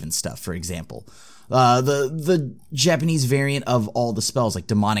Strixhaven stuff, for example. The Japanese variant of all the spells, like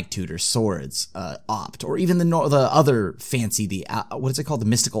Demonic Tutor, Swords, Opt, or even the other fancy, what is it called? The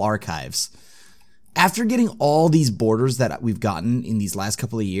Mystical Archives. After getting all these borders that we've gotten in these last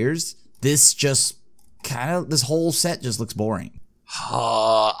couple of years, this whole set just looks boring.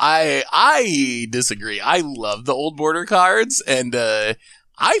 I disagree. I love the old border cards, and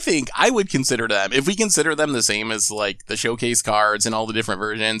I think I would consider them, if we consider them the same as like the showcase cards and all the different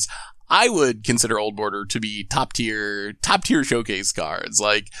versions, I would consider Old Border to be top tier showcase cards,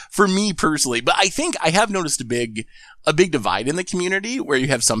 like, for me personally. But I think I have noticed a big divide in the community where you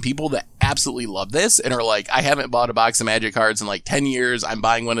have some people that absolutely love this and are like, I haven't bought a box of Magic cards in like 10 years. I'm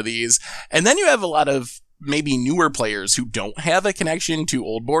buying one of these. And then you have a lot of maybe newer players who don't have a connection to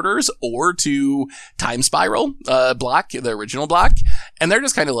Old Borders or to Time Spiral block, the original block. And they're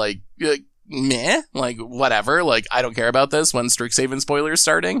just kind of like meh, like, whatever, like, I don't care about this when Strixhaven spoiler is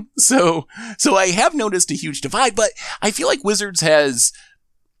starting. So I have noticed a huge divide, but I feel like Wizards has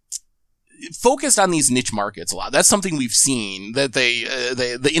focused on these niche markets a lot. That's something we've seen, that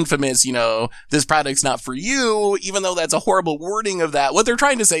the infamous, this product's not for you, even though that's a horrible wording of that. What they're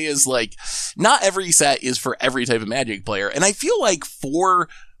trying to say is, like, not every set is for every type of Magic player. And I feel like for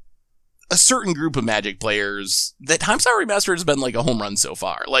a certain group of Magic players, that Time Spiral Remastered has been like a home run so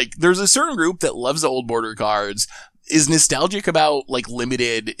far. Like, there's a certain group that loves the old border cards, is nostalgic about like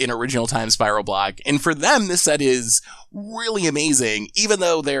limited in original Time Spiral block, and for them this set is really amazing, even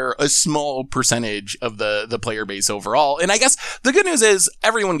though they're a small percentage of the player base overall. And I guess the good news is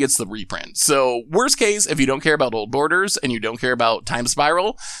everyone gets the reprint. So worst case, if you don't care about old borders and you don't care about Time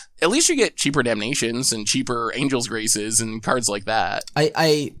Spiral, at least you get cheaper Damnations and cheaper Angel's Graces and cards like that.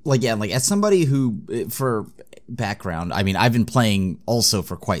 I as somebody who, for background, I mean, I've been playing also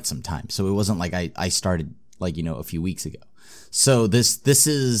for quite some time, so it wasn't like I started a few weeks ago. So this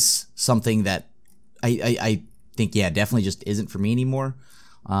is something that I think, definitely just isn't for me anymore.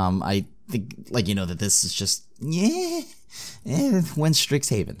 I think that this is just, when's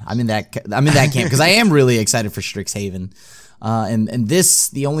Strixhaven? I'm in that camp because I am really excited for Strixhaven. And this,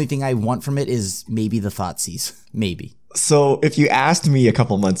 the only thing I want from it is maybe the Thoughtseize. Maybe. So if you asked me a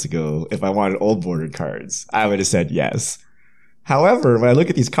couple months ago if I wanted old bordered cards, I would have said yes. However, when I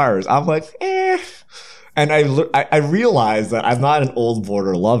look at these cards, I'm like, And I realize that I'm not an old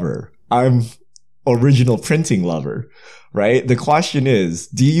border lover. I'm original printing lover, right? The question is,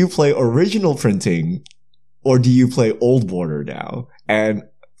 do you play original printing or do you play old border now? And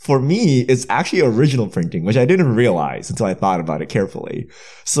for me, it's actually original printing, which I didn't realize until I thought about it carefully.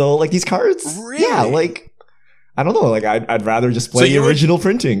 So like these cards, really? Yeah, like, I don't know, like I'd rather just play the original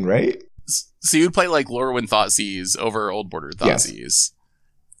printing, right? So you'd play like Lorwyn Thoughtseize over old border Thoughtseize. Yes.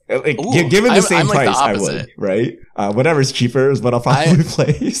 Like, given the same price, I would, right? Whatever's cheaper is what I'll probably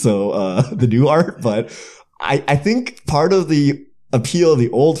play. So, the new art, but I think part of the appeal of the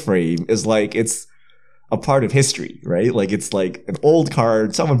old frame is like, it's a part of history, right? Like, it's like an old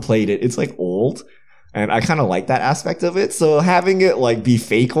card. Someone played it. It's like old. And I kind of like that aspect of it. So having it like be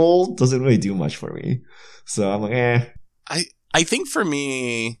fake old doesn't really do much for me. So I'm like, I think for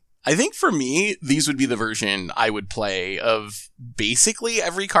me, these would be the version I would play of basically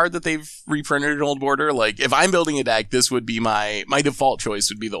every card that they've reprinted in Old Border. Like, if I'm building a deck, this would be my default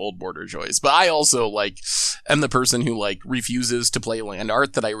choice would be the Old Border choice. But I also, like, am the person who, like, refuses to play land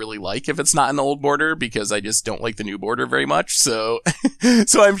art that I really like if it's not in the Old Border, because I just don't like the new border very much. So,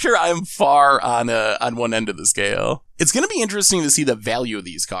 so I'm sure I'm far on one end of the scale. It's going to be interesting to see the value of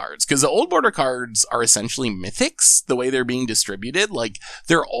these cards, because the Old Border cards are essentially mythics, the way they're being distributed. Like,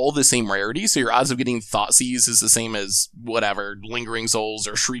 they're all the same rarity, so your odds of getting Thoughtseize is the same as, whatever, Lingering Souls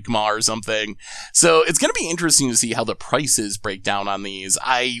or Shriekmaw or something. So it's going to be interesting to see how the prices break down on these.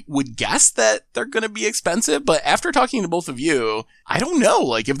 I would guess that they're going to be expensive, but after talking to both of you, I don't know,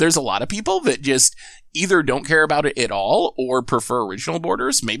 like, if there's a lot of people that just either don't care about it at all or prefer original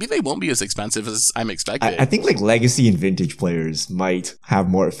borders, maybe they won't be as expensive as I'm expecting. I think like legacy and vintage players might have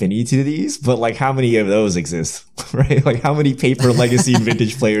more affinity to these, but like how many of those exist, right? Like how many paper legacy and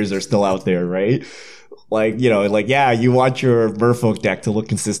vintage players are still out there, right? Like, you want your Merfolk deck to look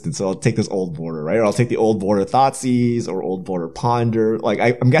consistent, so I'll take this old border, right? Or I'll take the old border Thoughtseize or old border Ponder. Like,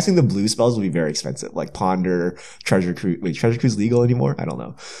 I'm guessing the blue spells will be very expensive, like Ponder, Treasure Cruise. Wait, Treasure Cruise legal anymore? I don't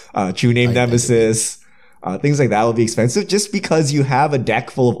know. True Name Nemesis. Things like that will be expensive just because you have a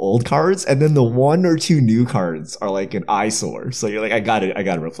deck full of old cards and then the 1 or 2 new cards are like an eyesore. So you're like, I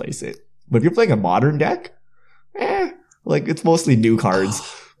gotta replace it. But if you're playing a modern deck, like it's mostly new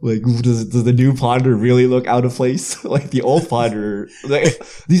cards. Like, does the new Ponder really look out of place? Like the old Ponder, like,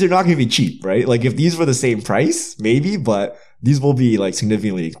 these are not going to be cheap, right? Like if these were the same price, maybe, but these will be like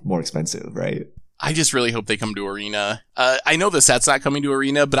significantly more expensive, right? I just really hope they come to Arena. I know the set's not coming to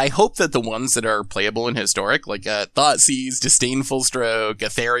Arena, but I hope that the ones that are playable in Historic, like Thoughtseize, Disdainful Stroke,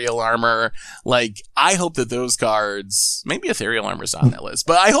 Ethereal Armor, like, I hope that those cards, maybe Ethereal Armor's not on that list,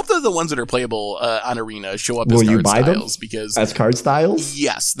 but I hope that the ones that are playable on Arena show up as card styles. Because as card styles?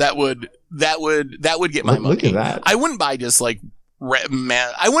 Yes, that would get my money. Look at that. I wouldn't buy just like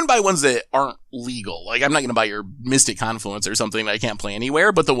I wouldn't buy ones that aren't legal. Like, I'm not going to buy your Mystic Confluence or something that I can't play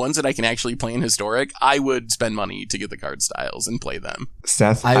anywhere, but the ones that I can actually play in Historic, I would spend money to get the card styles and play them.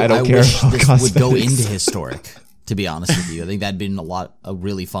 Seth, I don't care wish about this cosmetics. would go into Historic, to be honest with you. I think that'd been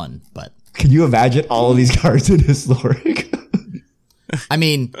really fun, but... Can you imagine all of these cards in Historic? I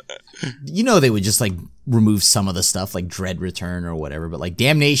mean, you know, they would just like remove some of the stuff like Dread Return or whatever, but like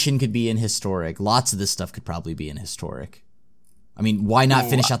Damnation could be in Historic. Lots of this stuff could probably be in Historic. I mean, why not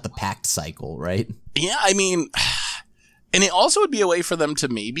finish out the Pact cycle, right? Yeah, I mean, and it also would be a way for them to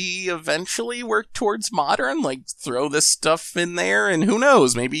maybe eventually work towards Modern, like throw this stuff in there, and who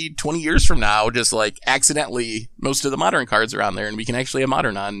knows, maybe 20 years from now, just like accidentally most of the Modern cards are on there and we can actually have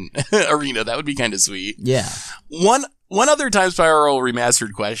Modern on Arena. That would be kind of sweet. Yeah. One other Time Spiral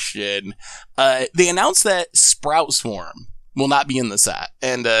Remastered question. They announced that Sprout Swarm will not be in the set.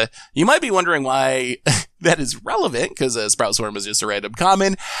 And you might be wondering why that is relevant, because Sprout Swarm is just a random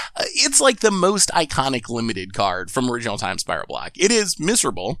common. It's like the most iconic limited card from original Time Spiral block. It is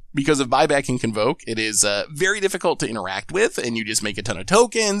miserable because of buyback and convoke. It is very difficult to interact with, and you just make a ton of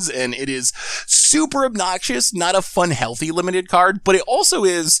tokens, and it is super obnoxious, not a fun, healthy limited card, but it also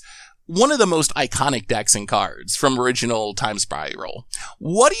is one of the most iconic decks and cards from original Time Spiral.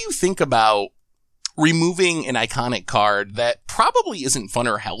 What do you think about removing an iconic card that probably isn't fun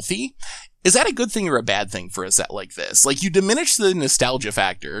or healthy? Is that a good thing or a bad thing for a set like this? Like, you diminish the nostalgia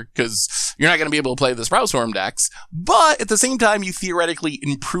factor because you're not going to be able to play the Sprout Swarm decks, but at the same time, you theoretically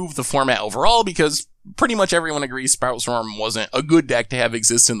improve the format overall because pretty much everyone agrees Sprout Swarm wasn't a good deck to have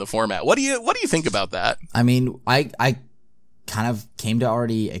exist in the format. What do you think about that? I mean, I kind of came to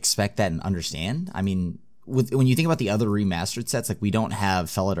already expect that and understand. I mean, when you think about the other remastered sets, like, we don't have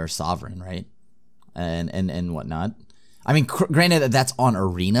Felidar Sovereign, right? And whatnot. I mean, granted that that's on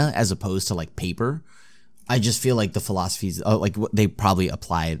Arena as opposed to like paper. I just feel like the philosophies, like, they probably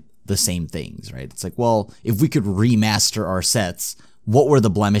apply the same things, right? It's like, well, if we could remaster our sets, what were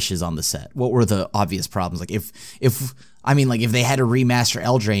the blemishes on the set? What were the obvious problems? Like, if they had to remaster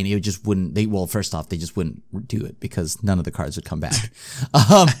Eldraine, it just wouldn't. First off, they just wouldn't do it because none of the cards would come back.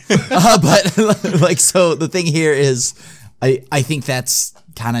 But like, so the thing here is, I think that's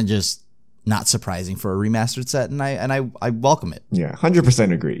kind of just not surprising for a remastered set, and I welcome it. Yeah,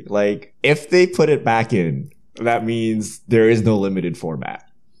 100% agree. Like, if they put it back in, that means there is no limited format,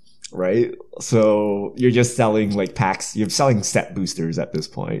 right? So you're just selling like packs, you're selling set boosters at this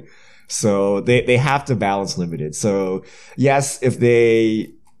point. So they have to balance limited. So yes, if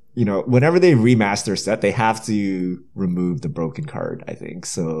they, you know, whenever they remaster a set, they have to remove the broken card, I think.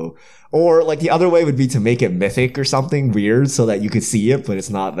 So, or like the other way would be to make it mythic or something weird so that you could see it, but it's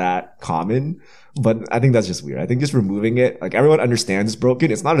not that common. But I think that's just weird. I think just removing it, like, everyone understands it's broken.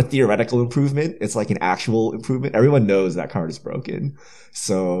 It's not a theoretical improvement. It's like an actual improvement. Everyone knows that card is broken.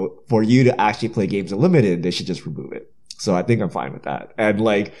 So for you to actually play games unlimited, they should just remove it. So I think I'm fine with that. And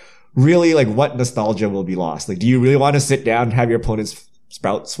like, really, like, what nostalgia will be lost? Like, do you really want to sit down and have your opponents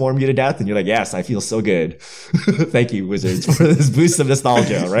Sprout Swarm you to death? And you're like, yes, I feel so good. Thank you, Wizards, for this boost of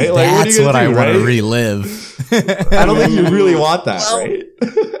nostalgia, right? Like, That's what I want to relive. I don't think you really want that, right?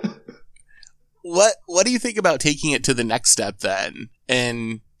 What do you think about taking it to the next step then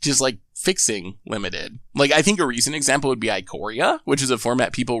and just like fixing limited? Like, I think a recent example would be Ikoria, which is a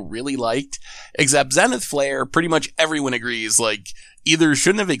format people really liked, except Zenith Flare, pretty much everyone agrees, like, either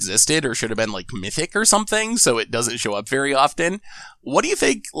shouldn't have existed or should have been like mythic or something, so it doesn't show up very often. What do you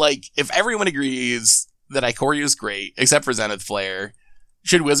think, like, if everyone agrees that Ikoria is great, except for Zenith Flare,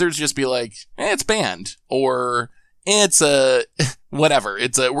 should Wizards just be like, it's banned, or it's whatever,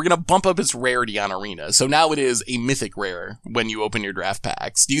 we're gonna bump up its rarity on Arena, so now it is a mythic rare when you open your draft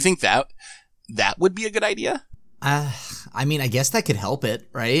packs? Do you think that would be a good idea? I mean, I guess that could help it,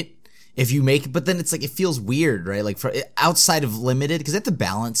 right? If you make, but then it's like, it feels weird, right? Like, for outside of limited, because they have to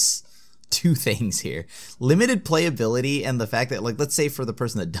balance two things here: limited playability and the fact that, like, let's say for the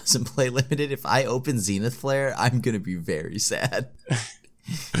person that doesn't play limited, if I open Zenith Flare, I'm gonna be very sad.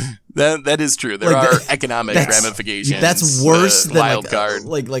 That is true. There Like, are economic ramifications. That's worse than wild card.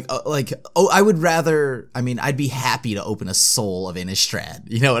 I would rather. I mean, I'd be happy to open a Soul of Innistrad.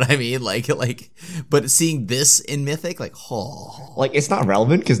 You know what I mean? But seeing this in Mythic, Like, it's not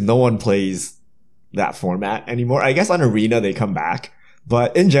relevant because no one plays that format anymore. I guess on Arena they come back.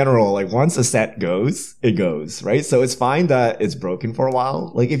 But in general, like, once a set goes, it goes, right? So it's fine that it's broken for a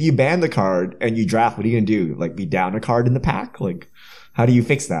while. Like, if you ban the card and you draft, what are you gonna do? Like, be down a card in the pack? Like, how do you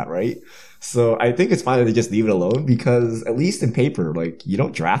fix that, right? So I think it's fine that they just leave it alone because at least in paper, like, you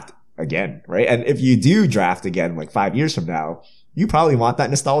don't draft again, right? And if you do draft again, like 5 years from now, you probably want that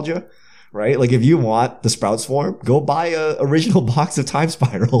nostalgia, right? Like, if you want the Sprout Swarm, go buy a original box of Time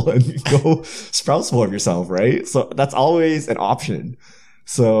Spiral and go Sprout Swarm yourself, right? So that's always an option.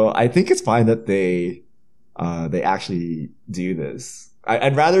 So I think it's fine that they actually do this.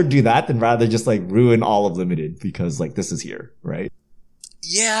 I'd rather do that than rather just like ruin all of limited because like this is here, right?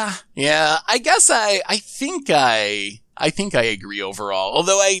 Yeah. I guess I think I agree overall.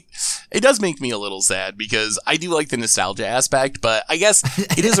 Although it does make me a little sad because I do like the nostalgia aspect, but I guess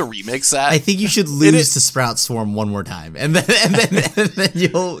it is a remix set. I think you should lose to Sprout Swarm one more time, and then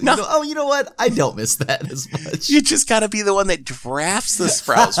you'll go, oh, you know what? I don't miss that as much. You just gotta be the one that drafts the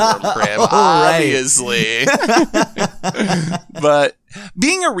Sprout Swarm, Krim, Right. obviously. But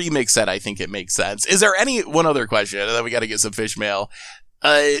being a remix set, I think it makes sense. Is there one other question? And then we gotta get some fish mail.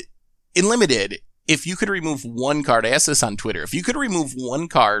 In limited, if you could remove one card, I asked this on Twitter, if you could remove one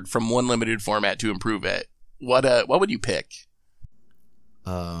card from one limited format to improve it, what would you pick?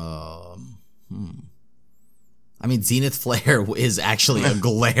 I mean, Zenith Flare is actually a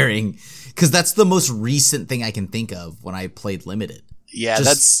glaring, because that's the most recent thing I can think of when I played limited. Yeah,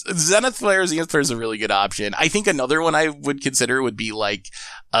 that's Zenith Flare. Zenith Flare is a really good option. I think another one I would consider would be like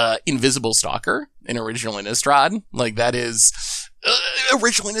Invisible Stalker in Original Innistrad. Like that is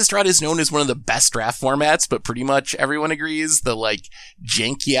Original Innistrad is known as one of the best draft formats, but pretty much everyone agrees the like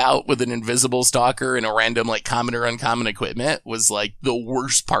jank you out with an Invisible Stalker and a random like common or uncommon equipment was like the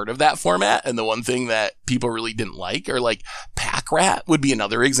worst part of that format, and the one thing that people really didn't like. Or like Pack Rat would be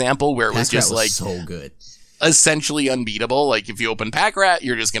another example where it was just like so good. Essentially unbeatable. Like if you open Pack Rat,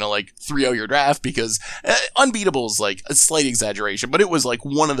 you're just gonna like 3-0 your draft because unbeatable is like a slight exaggeration, but it was like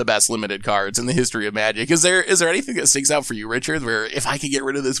one of the best limited cards in the history of Magic. Is there anything that sticks out for you, Richard, where if I could get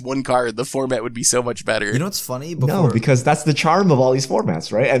rid of this one card, the format would be so much better? You know what's funny? No, because that's the charm of all these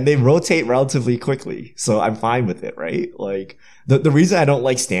formats, right? And they rotate relatively quickly, so I'm fine with it, right? Like the reason I don't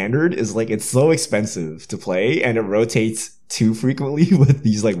like Standard is like it's so expensive to play and it rotates too frequently with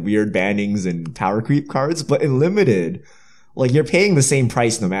these like weird bannings and power creep cards. But in limited, like you're paying the same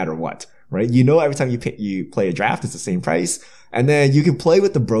price no matter what, right? You know, every time you play a draft, it's the same price, and then you can play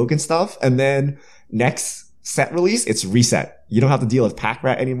with the broken stuff, and then next set release, it's reset. You don't have to deal with Pack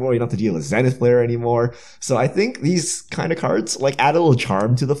Rat anymore. You don't have to deal with Zenith Flare anymore. So I think these kind of cards like add a little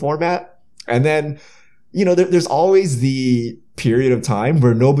charm to the format. And then, you know, there's always the period of time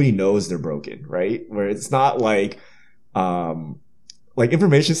where nobody knows they're broken, right? Where it's not like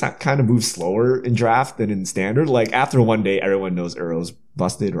information kind of moves slower in draft than in standard. Like after one day, everyone knows Uro's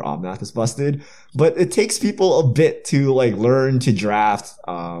busted or Omnath is busted, but it takes people a bit to like learn to draft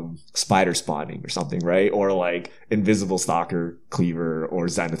Spider Spawning or something, right? Or like Invisible Stalker, Cleaver, or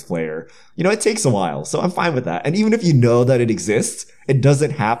Zenith Flare. You know, it takes a while, so I'm fine with that. And even if you know that it exists, it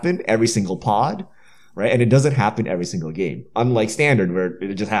doesn't happen every single pod, right? And it doesn't happen every single game, unlike standard where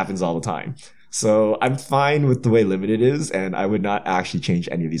it just happens all the time. So I'm fine with the way limited is, and I would not actually change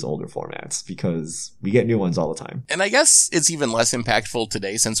any of these older formats because we get new ones all the time. And I guess it's even less impactful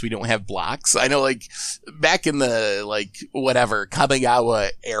today since we don't have blocks. I know like back in the like whatever Kamigawa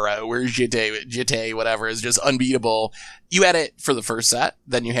era where Jitte whatever is just unbeatable. You had it for the first set,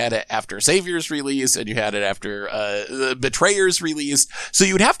 then you had it after Savior's release, and you had it after the Betrayer's release. So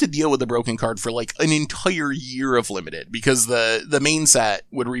you would have to deal with the broken card for like an entire year of limited because the main set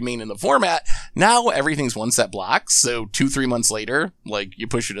would remain in the format. Now everything's one set blocks. So 2-3 months later, like you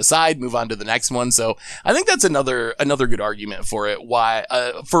push it aside, move on to the next one. So I think that's another good argument for it. Why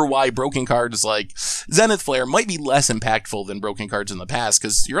broken cards like Zenith Flare might be less impactful than broken cards in the past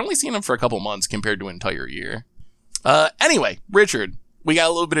because you're only seeing them for a couple months compared to an entire year. Anyway, Richard, we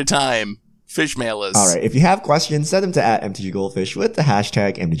got a little bit of time. Fishmail us. All right. If you have questions, send them to @MTGGoldfish with the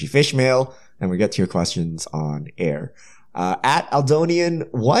hashtag MTGFishmail, and we'll get to your questions on air. @Aldonian,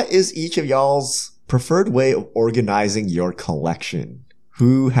 what is each of y'all's preferred way of organizing your collection?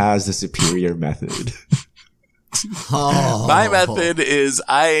 Who has the superior method? My method is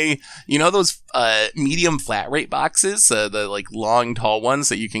those medium flat rate boxes, the like long tall ones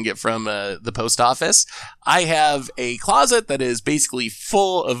that you can get from the post office. I have a closet that is basically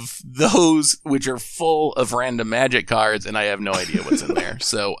full of those, which are full of random Magic cards, and I have no idea what's in there.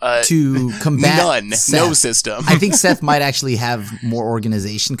 So to combat no Seth, system. I think Seth might actually have more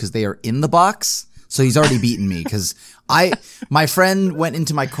organization because they are in the box. So he's already beaten me because my friend went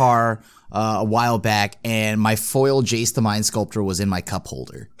into my car a while back, and my foil Jace the Mind Sculptor was in my cup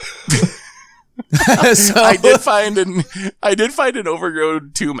holder. So, I did find an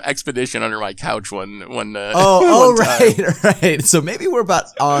overgrown tomb expedition under my couch one one time. right. So maybe we're about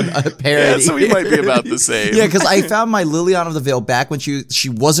on a parody. Yeah, so we might be about the same. Yeah, because I found my Liliana of the Veil back when she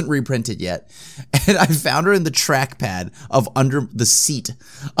wasn't reprinted yet, and I found her in the trackpad of under the seat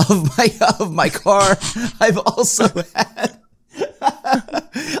of my car. I've also had.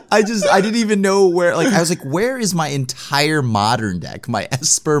 I didn't even know where, I was like, where is my entire modern deck? My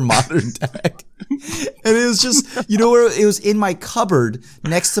Esper modern deck. And it was just, where it was in my cupboard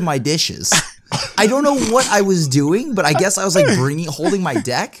next to my dishes. I don't know what I was doing, but I guess I was like holding my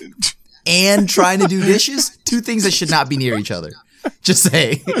deck and trying to do dishes. Two things that should not be near each other. Just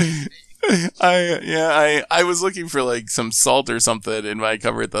say. I was looking for like some salt or something in my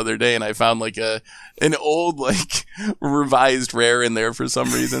cupboard the other day, and I found like an old like revised rare in there for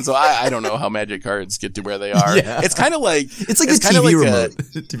some reason. So I don't know how Magic cards get to where they are. Yeah. It's kind of like the TV remote.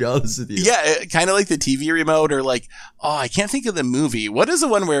 To be honest with you, yeah, kind of like the TV remote, or like I can't think of the movie. What is the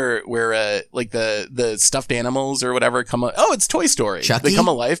one where like the stuffed animals or whatever come? It's Toy Story. Chucky? They come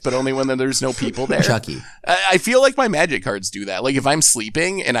alive, but only when there's no people there. Chucky. I feel like my Magic cards do that. Like if I'm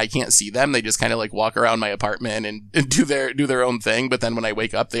sleeping and I can't see them, they just kind of like walk around my apartment and do their own thing. But then when I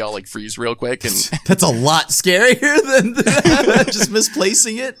wake up, they all like freeze real quick. And that's a lot scarier than just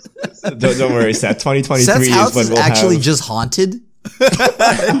misplacing it. Don't worry, Seth. 2023 Seth's house is when we'll actually have... just haunted.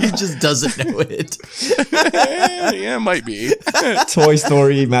 He just doesn't know it. Yeah, it might be. Toy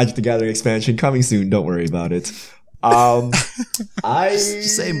Story Magic the Gathering expansion coming soon. Don't worry about it.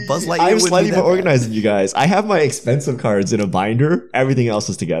 Just saying, Buzz Lightyear. I'm wouldn't slightly be more that organized than you guys. I have my expensive cards in a binder. Everything else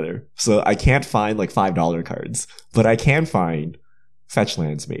is together. So I can't find like $5 cards, but I can find fetch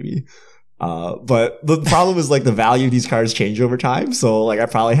lands maybe. But the problem is like the value of these cards change over time. So like I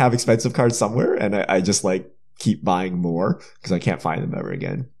probably have expensive cards somewhere, and I just like keep buying more because I can't find them ever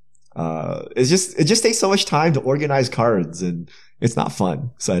again. It just takes so much time to organize cards, and it's not fun.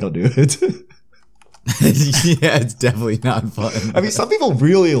 So I don't do it. Yeah, it's definitely not fun. I mean, some people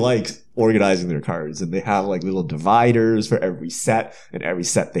really like organizing their cards, and they have like little dividers for every set, and every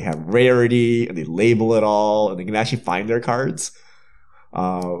set they have rarity, and they label it all, and they can actually find their cards.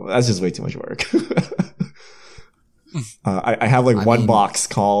 That's just way too much work. I have like one box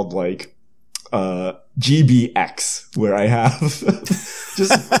called like GBX, where I have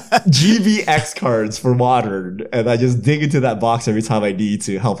just GBX cards for Modern, and I just dig into that box every time I need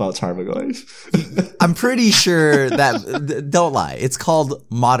to help out Tarmogoyf. I'm pretty sure that, don't lie, it's called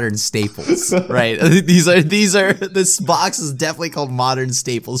Modern Staples, right? This box is definitely called Modern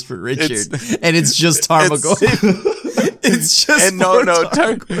Staples for Richard, and it's just Tarmogoyf. It's just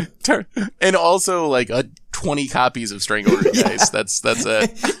and also like 20 copies of Strangleroot Dice. That's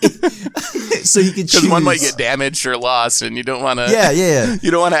it. So you can choose. Because one might get damaged or lost, and you don't want to. Yeah.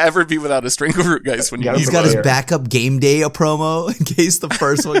 You don't want to ever be without a Strangleroot Dice when you need He's got his backup game day promo in case the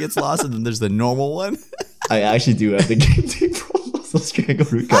first one gets lost, and then there's the normal one. I actually do have the game day promos of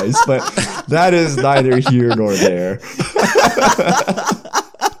Strangleroot Dice, but that is neither here nor there.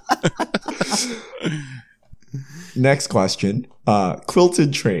 Next question.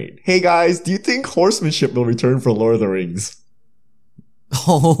 Quilted Train. Hey guys, do you think horsemanship will return for Lord of the Rings?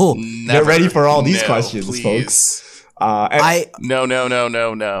 Oh, get ready for all these questions, please. Folks. No.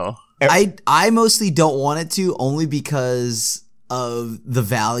 I mostly don't want it to, only because of the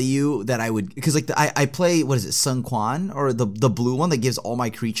value that I would, because like I play, what is it, Sun Quan, or the blue one that gives all my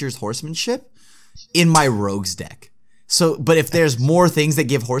creatures horsemanship in my rogues deck. So, but if there's more things that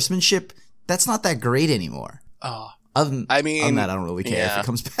give horsemanship, that's not that great anymore. Other than that, I don't really care if it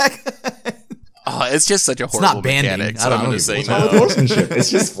comes back. It's just such a horrible mechanic. So I'm going to say no. Horsemanship. It's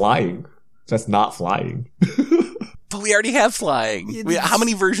just flying. That's not flying. But we already have flying. How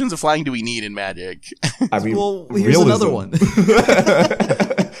many versions of flying do we need in Magic? I mean, well, here's another one.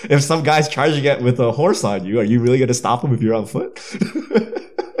 If some guy's charging it with a horse on you, are you really going to stop him if you're on foot?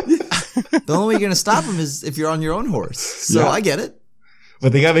 The only way you're going to stop him is if you're on your own horse. So I get it.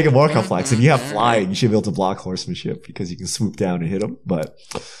 But they gotta make it more complex. If you have flying, you should be able to block horsemanship because you can swoop down and hit them. But,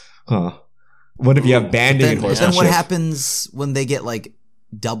 what if you have banding and horsemanship? Then what happens when they get like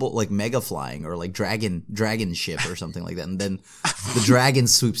double like mega flying or like dragon ship or something like that, and then the dragon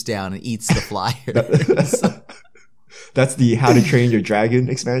swoops down and eats the flyer. That's the How to Train Your Dragon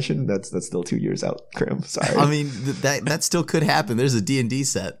expansion. That's still 2 years out, Krim. Sorry. I mean, that still could happen. There's a D&D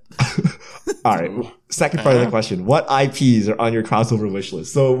set. All right. Second part of the question. What IPs are on your crossover wish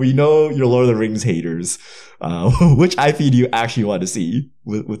list? So we know you're Lord of the Rings haters. Which IP do you actually want to see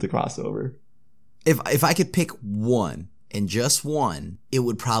with the crossover? If I could pick one, and just one, it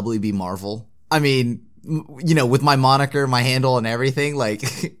would probably be Marvel. I mean, you know, with my moniker, my handle, and everything, like,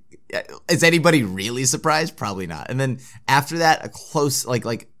 is anybody really surprised? Probably not. And then after that, a close, like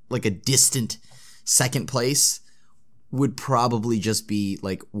a distant second place would probably just be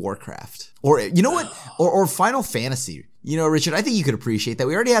like Warcraft, or you know what, or Final Fantasy. You know, Richard, I think you could appreciate that.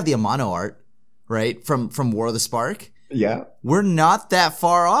 We already have the Amano art, right, from War of the Spark. Yeah, we're not that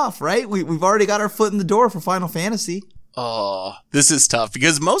far off, right? We've already got our foot in the door for Final Fantasy. Oh, this is tough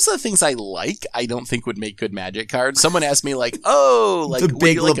because most of the things I like, I don't think would make good Magic cards. Someone asked me like, "Oh, like the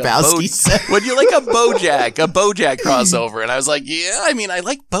Big Lebowski set. Would you like a Bojack crossover?" And I was like, "Yeah, I mean, I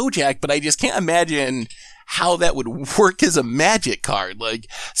like Bojack, but I just can't imagine how that would work as a Magic card." Like,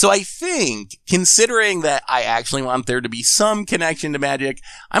 so I think, considering that I actually want there to be some connection to Magic,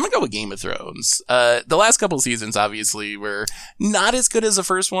 I'm gonna go with Game of Thrones. The last couple seasons obviously were not as good as the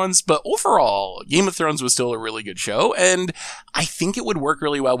first ones, but overall, Game of Thrones was still a really good show, and I think it would work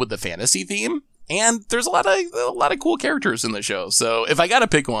really well with the fantasy theme. And there's a lot of cool characters in the show. So if I gotta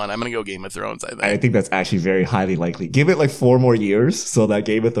pick one, I'm gonna go Game of Thrones, I think that's actually very highly likely. Give it like 4 more years so that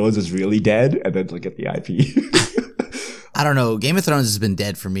Game of Thrones is really dead, and then look at the IP. I don't know. Game of Thrones has been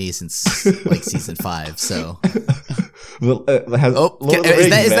dead for me since like season 5. So. Well, is that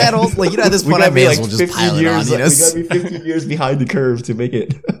old? Like, you know, at this point, I may as well just pile it on. You know? We gotta be 15 years behind the curve to make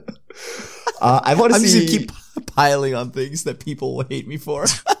it. I want to see. I'm just gonna keep piling on things that people will hate me for.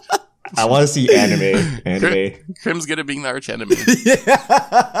 I want to see anime. Krim's good at being the arch enemy.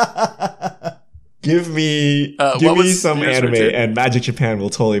 Give me some anime, Richard? And Magic Japan will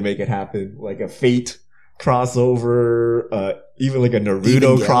totally make it happen. Like a Fate crossover, even like a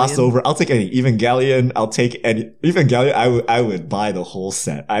Naruto crossover. I'll take any. Evangelion. I'll take any. Evangelion. I would buy the whole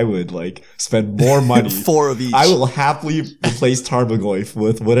set. I would like spend more money. 4 of each. I will happily replace Tarmogoyf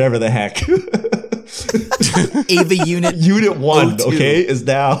with whatever the heck. Ava Unit 1, 02. Okay, is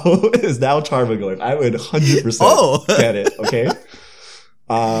now Tarmogoyf. I would 100% get it. Okay.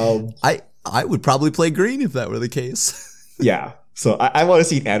 I would probably play green if that were the case. Yeah. So I want to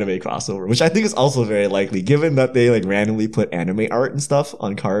see an anime crossover, which I think is also very likely, given that they like randomly put anime art and stuff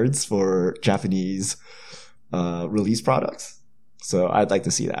on cards for Japanese release products. So I'd like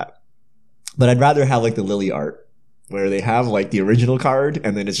to see that. But I'd rather have like the Lily art, where they have like the original card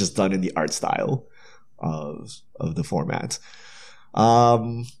and then it's just done in the art style of the format.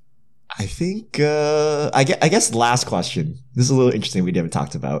 I think I guess last question. This is a little interesting we haven't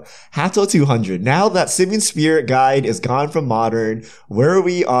talked about. Hato 200. Now that Simian Spirit Guide is gone from Modern, where are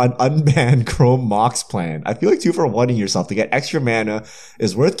we on unbanned Chrome Mox plan? I feel like 2 for 1ing yourself to get extra mana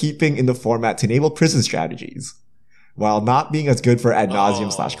is worth keeping in the format to enable prison strategies, while not being as good for ad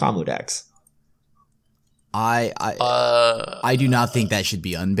nauseum / combo decks. I do not think that should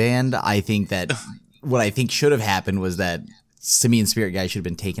be unbanned. I think that what I think should have happened was that Simian Spirit Guide should have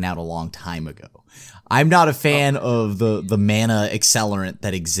been taken out a long time ago. I'm not a fan of the mana accelerant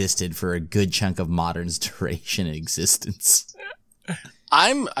that existed for a good chunk of Modern's duration in existence.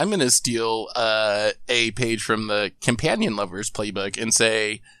 I'm gonna steal a page from the Companion Lovers playbook and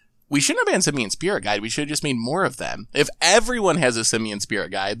say, we shouldn't have banned Simian Spirit Guide. We should have just made more of them. If everyone has a Simian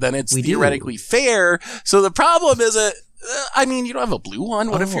Spirit Guide, then it's theoretically fair. So the problem is I mean, you don't have a blue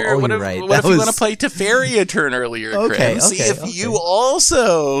one. What if you want to play Teferi a turn earlier, Chris? See if you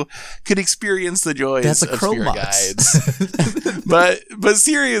also could experience the joys of Spirit Guides. but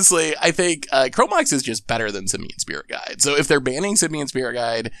seriously, I think Chrome Mox is just better than Simian Spirit Guide. So if they're banning Simian Spirit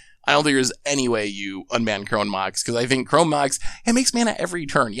Guide, I don't think there's any way you unban Chrome Mox, because I think Chrome Mox, it makes mana every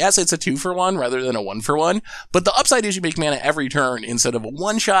turn. Yes, it's a 2 for 1 rather than a 1 for 1, but the upside is you make mana every turn instead of a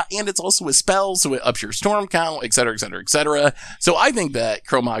 1-shot, and it's also a spell, so it ups your storm count, etc., etc., etc. So I think that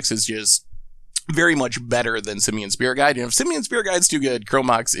Chrome Mox is just very much better than Simian Spirit Guide, and if Simian Spirit Guide's too good, Chrome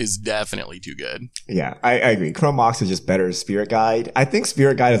Mox is definitely too good. Yeah, I agree. Chrome Mox is just better as Spirit Guide. I think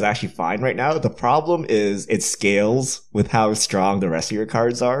Spirit Guide is actually fine right now. The problem is it scales with how strong the rest of your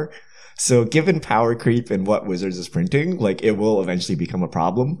cards are. So given power creep and what Wizards is printing, like, it will eventually become a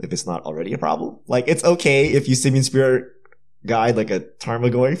problem if it's not already a problem. Like, it's okay if you Simian Spirit Guide like a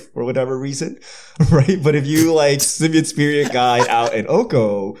Tarmogoyf for whatever reason, right? But if you like Simian Spirit Guide out an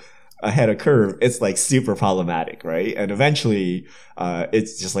Oko, ahead of curve, it's like super problematic, right? And eventually,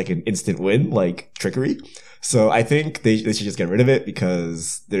 it's just like an instant win, like Trickery. So I think they should just get rid of it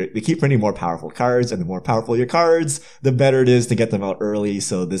because they keep printing more powerful cards, and the more powerful your cards, the better it is to get them out early.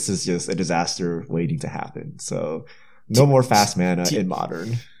 So this is just a disaster waiting to happen. So no more fast mana in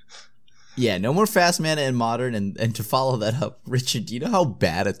Modern. Yeah, no more fast mana in Modern. And to follow that up, Richard, do you know how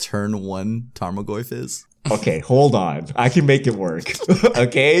bad a turn 1 Tarmogoyf is? Okay, hold on. I can make it work.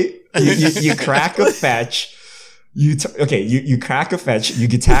 Okay? You crack a fetch. You crack a fetch, you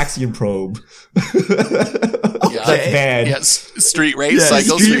Gitaxian Probe. Yeah. That's bad. Yes, Street Race,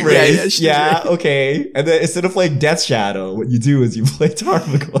 cycle Street Race. Race. Yeah, okay. And then instead of playing Death Shadow, what you do is you play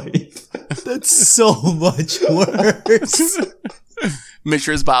Tarmogoyf. That's so much worse.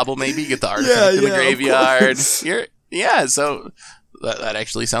 Mishra's Bobble, maybe get the artifact in the graveyard. So that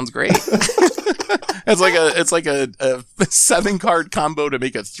actually sounds great. It's like a 7-card combo to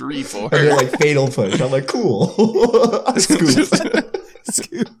make a 3/4. And they're like Fatal Push. I'm like, cool.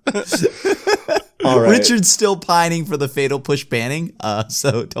 Scoop. All right. Richard's still pining for the Fatal Push banning,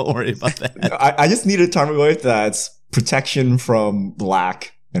 so don't worry about that. I just need a Tarmogoyf that's protection from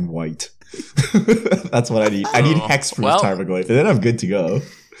black and white. That's what I need. I need hexproof Tarmogoyf, and then I'm good to go.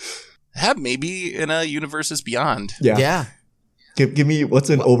 Have maybe in a Universes Beyond. Yeah. Give me what's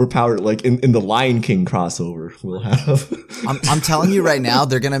an overpowered, like in the Lion King crossover we'll have. I'm telling you right now,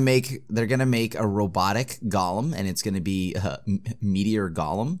 they're gonna make a robotic Golem, and it's gonna be Meteor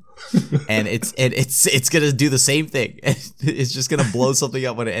Golem, and it's gonna do the same thing. It's just gonna blow something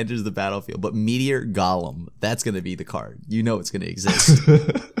up when it enters the battlefield. But Meteor Golem, that's gonna be the card. You know it's gonna exist.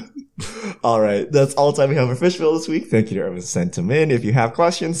 All right, that's all the time we have for Fishville this week. Thank you to everyone who sent them in. If you have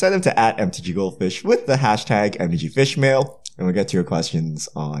questions, send them to @MTGGoldfish with the hashtag MTGFishmail. And we'll get to your questions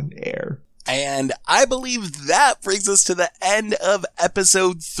on air. And I believe that brings us to the end of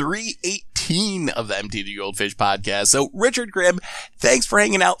episode 318 of the MTG Goldfish podcast. So, Richard Grimm, thanks for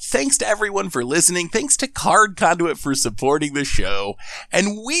hanging out. Thanks to everyone for listening. Thanks to Card Conduit for supporting the show.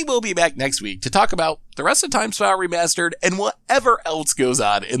 And we will be back next week to talk about the rest of Time Spiral Remastered and whatever else goes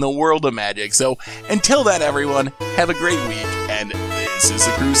on in the world of Magic. So, until then, everyone, have a great week. And this is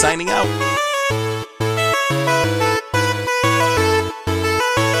the crew signing out.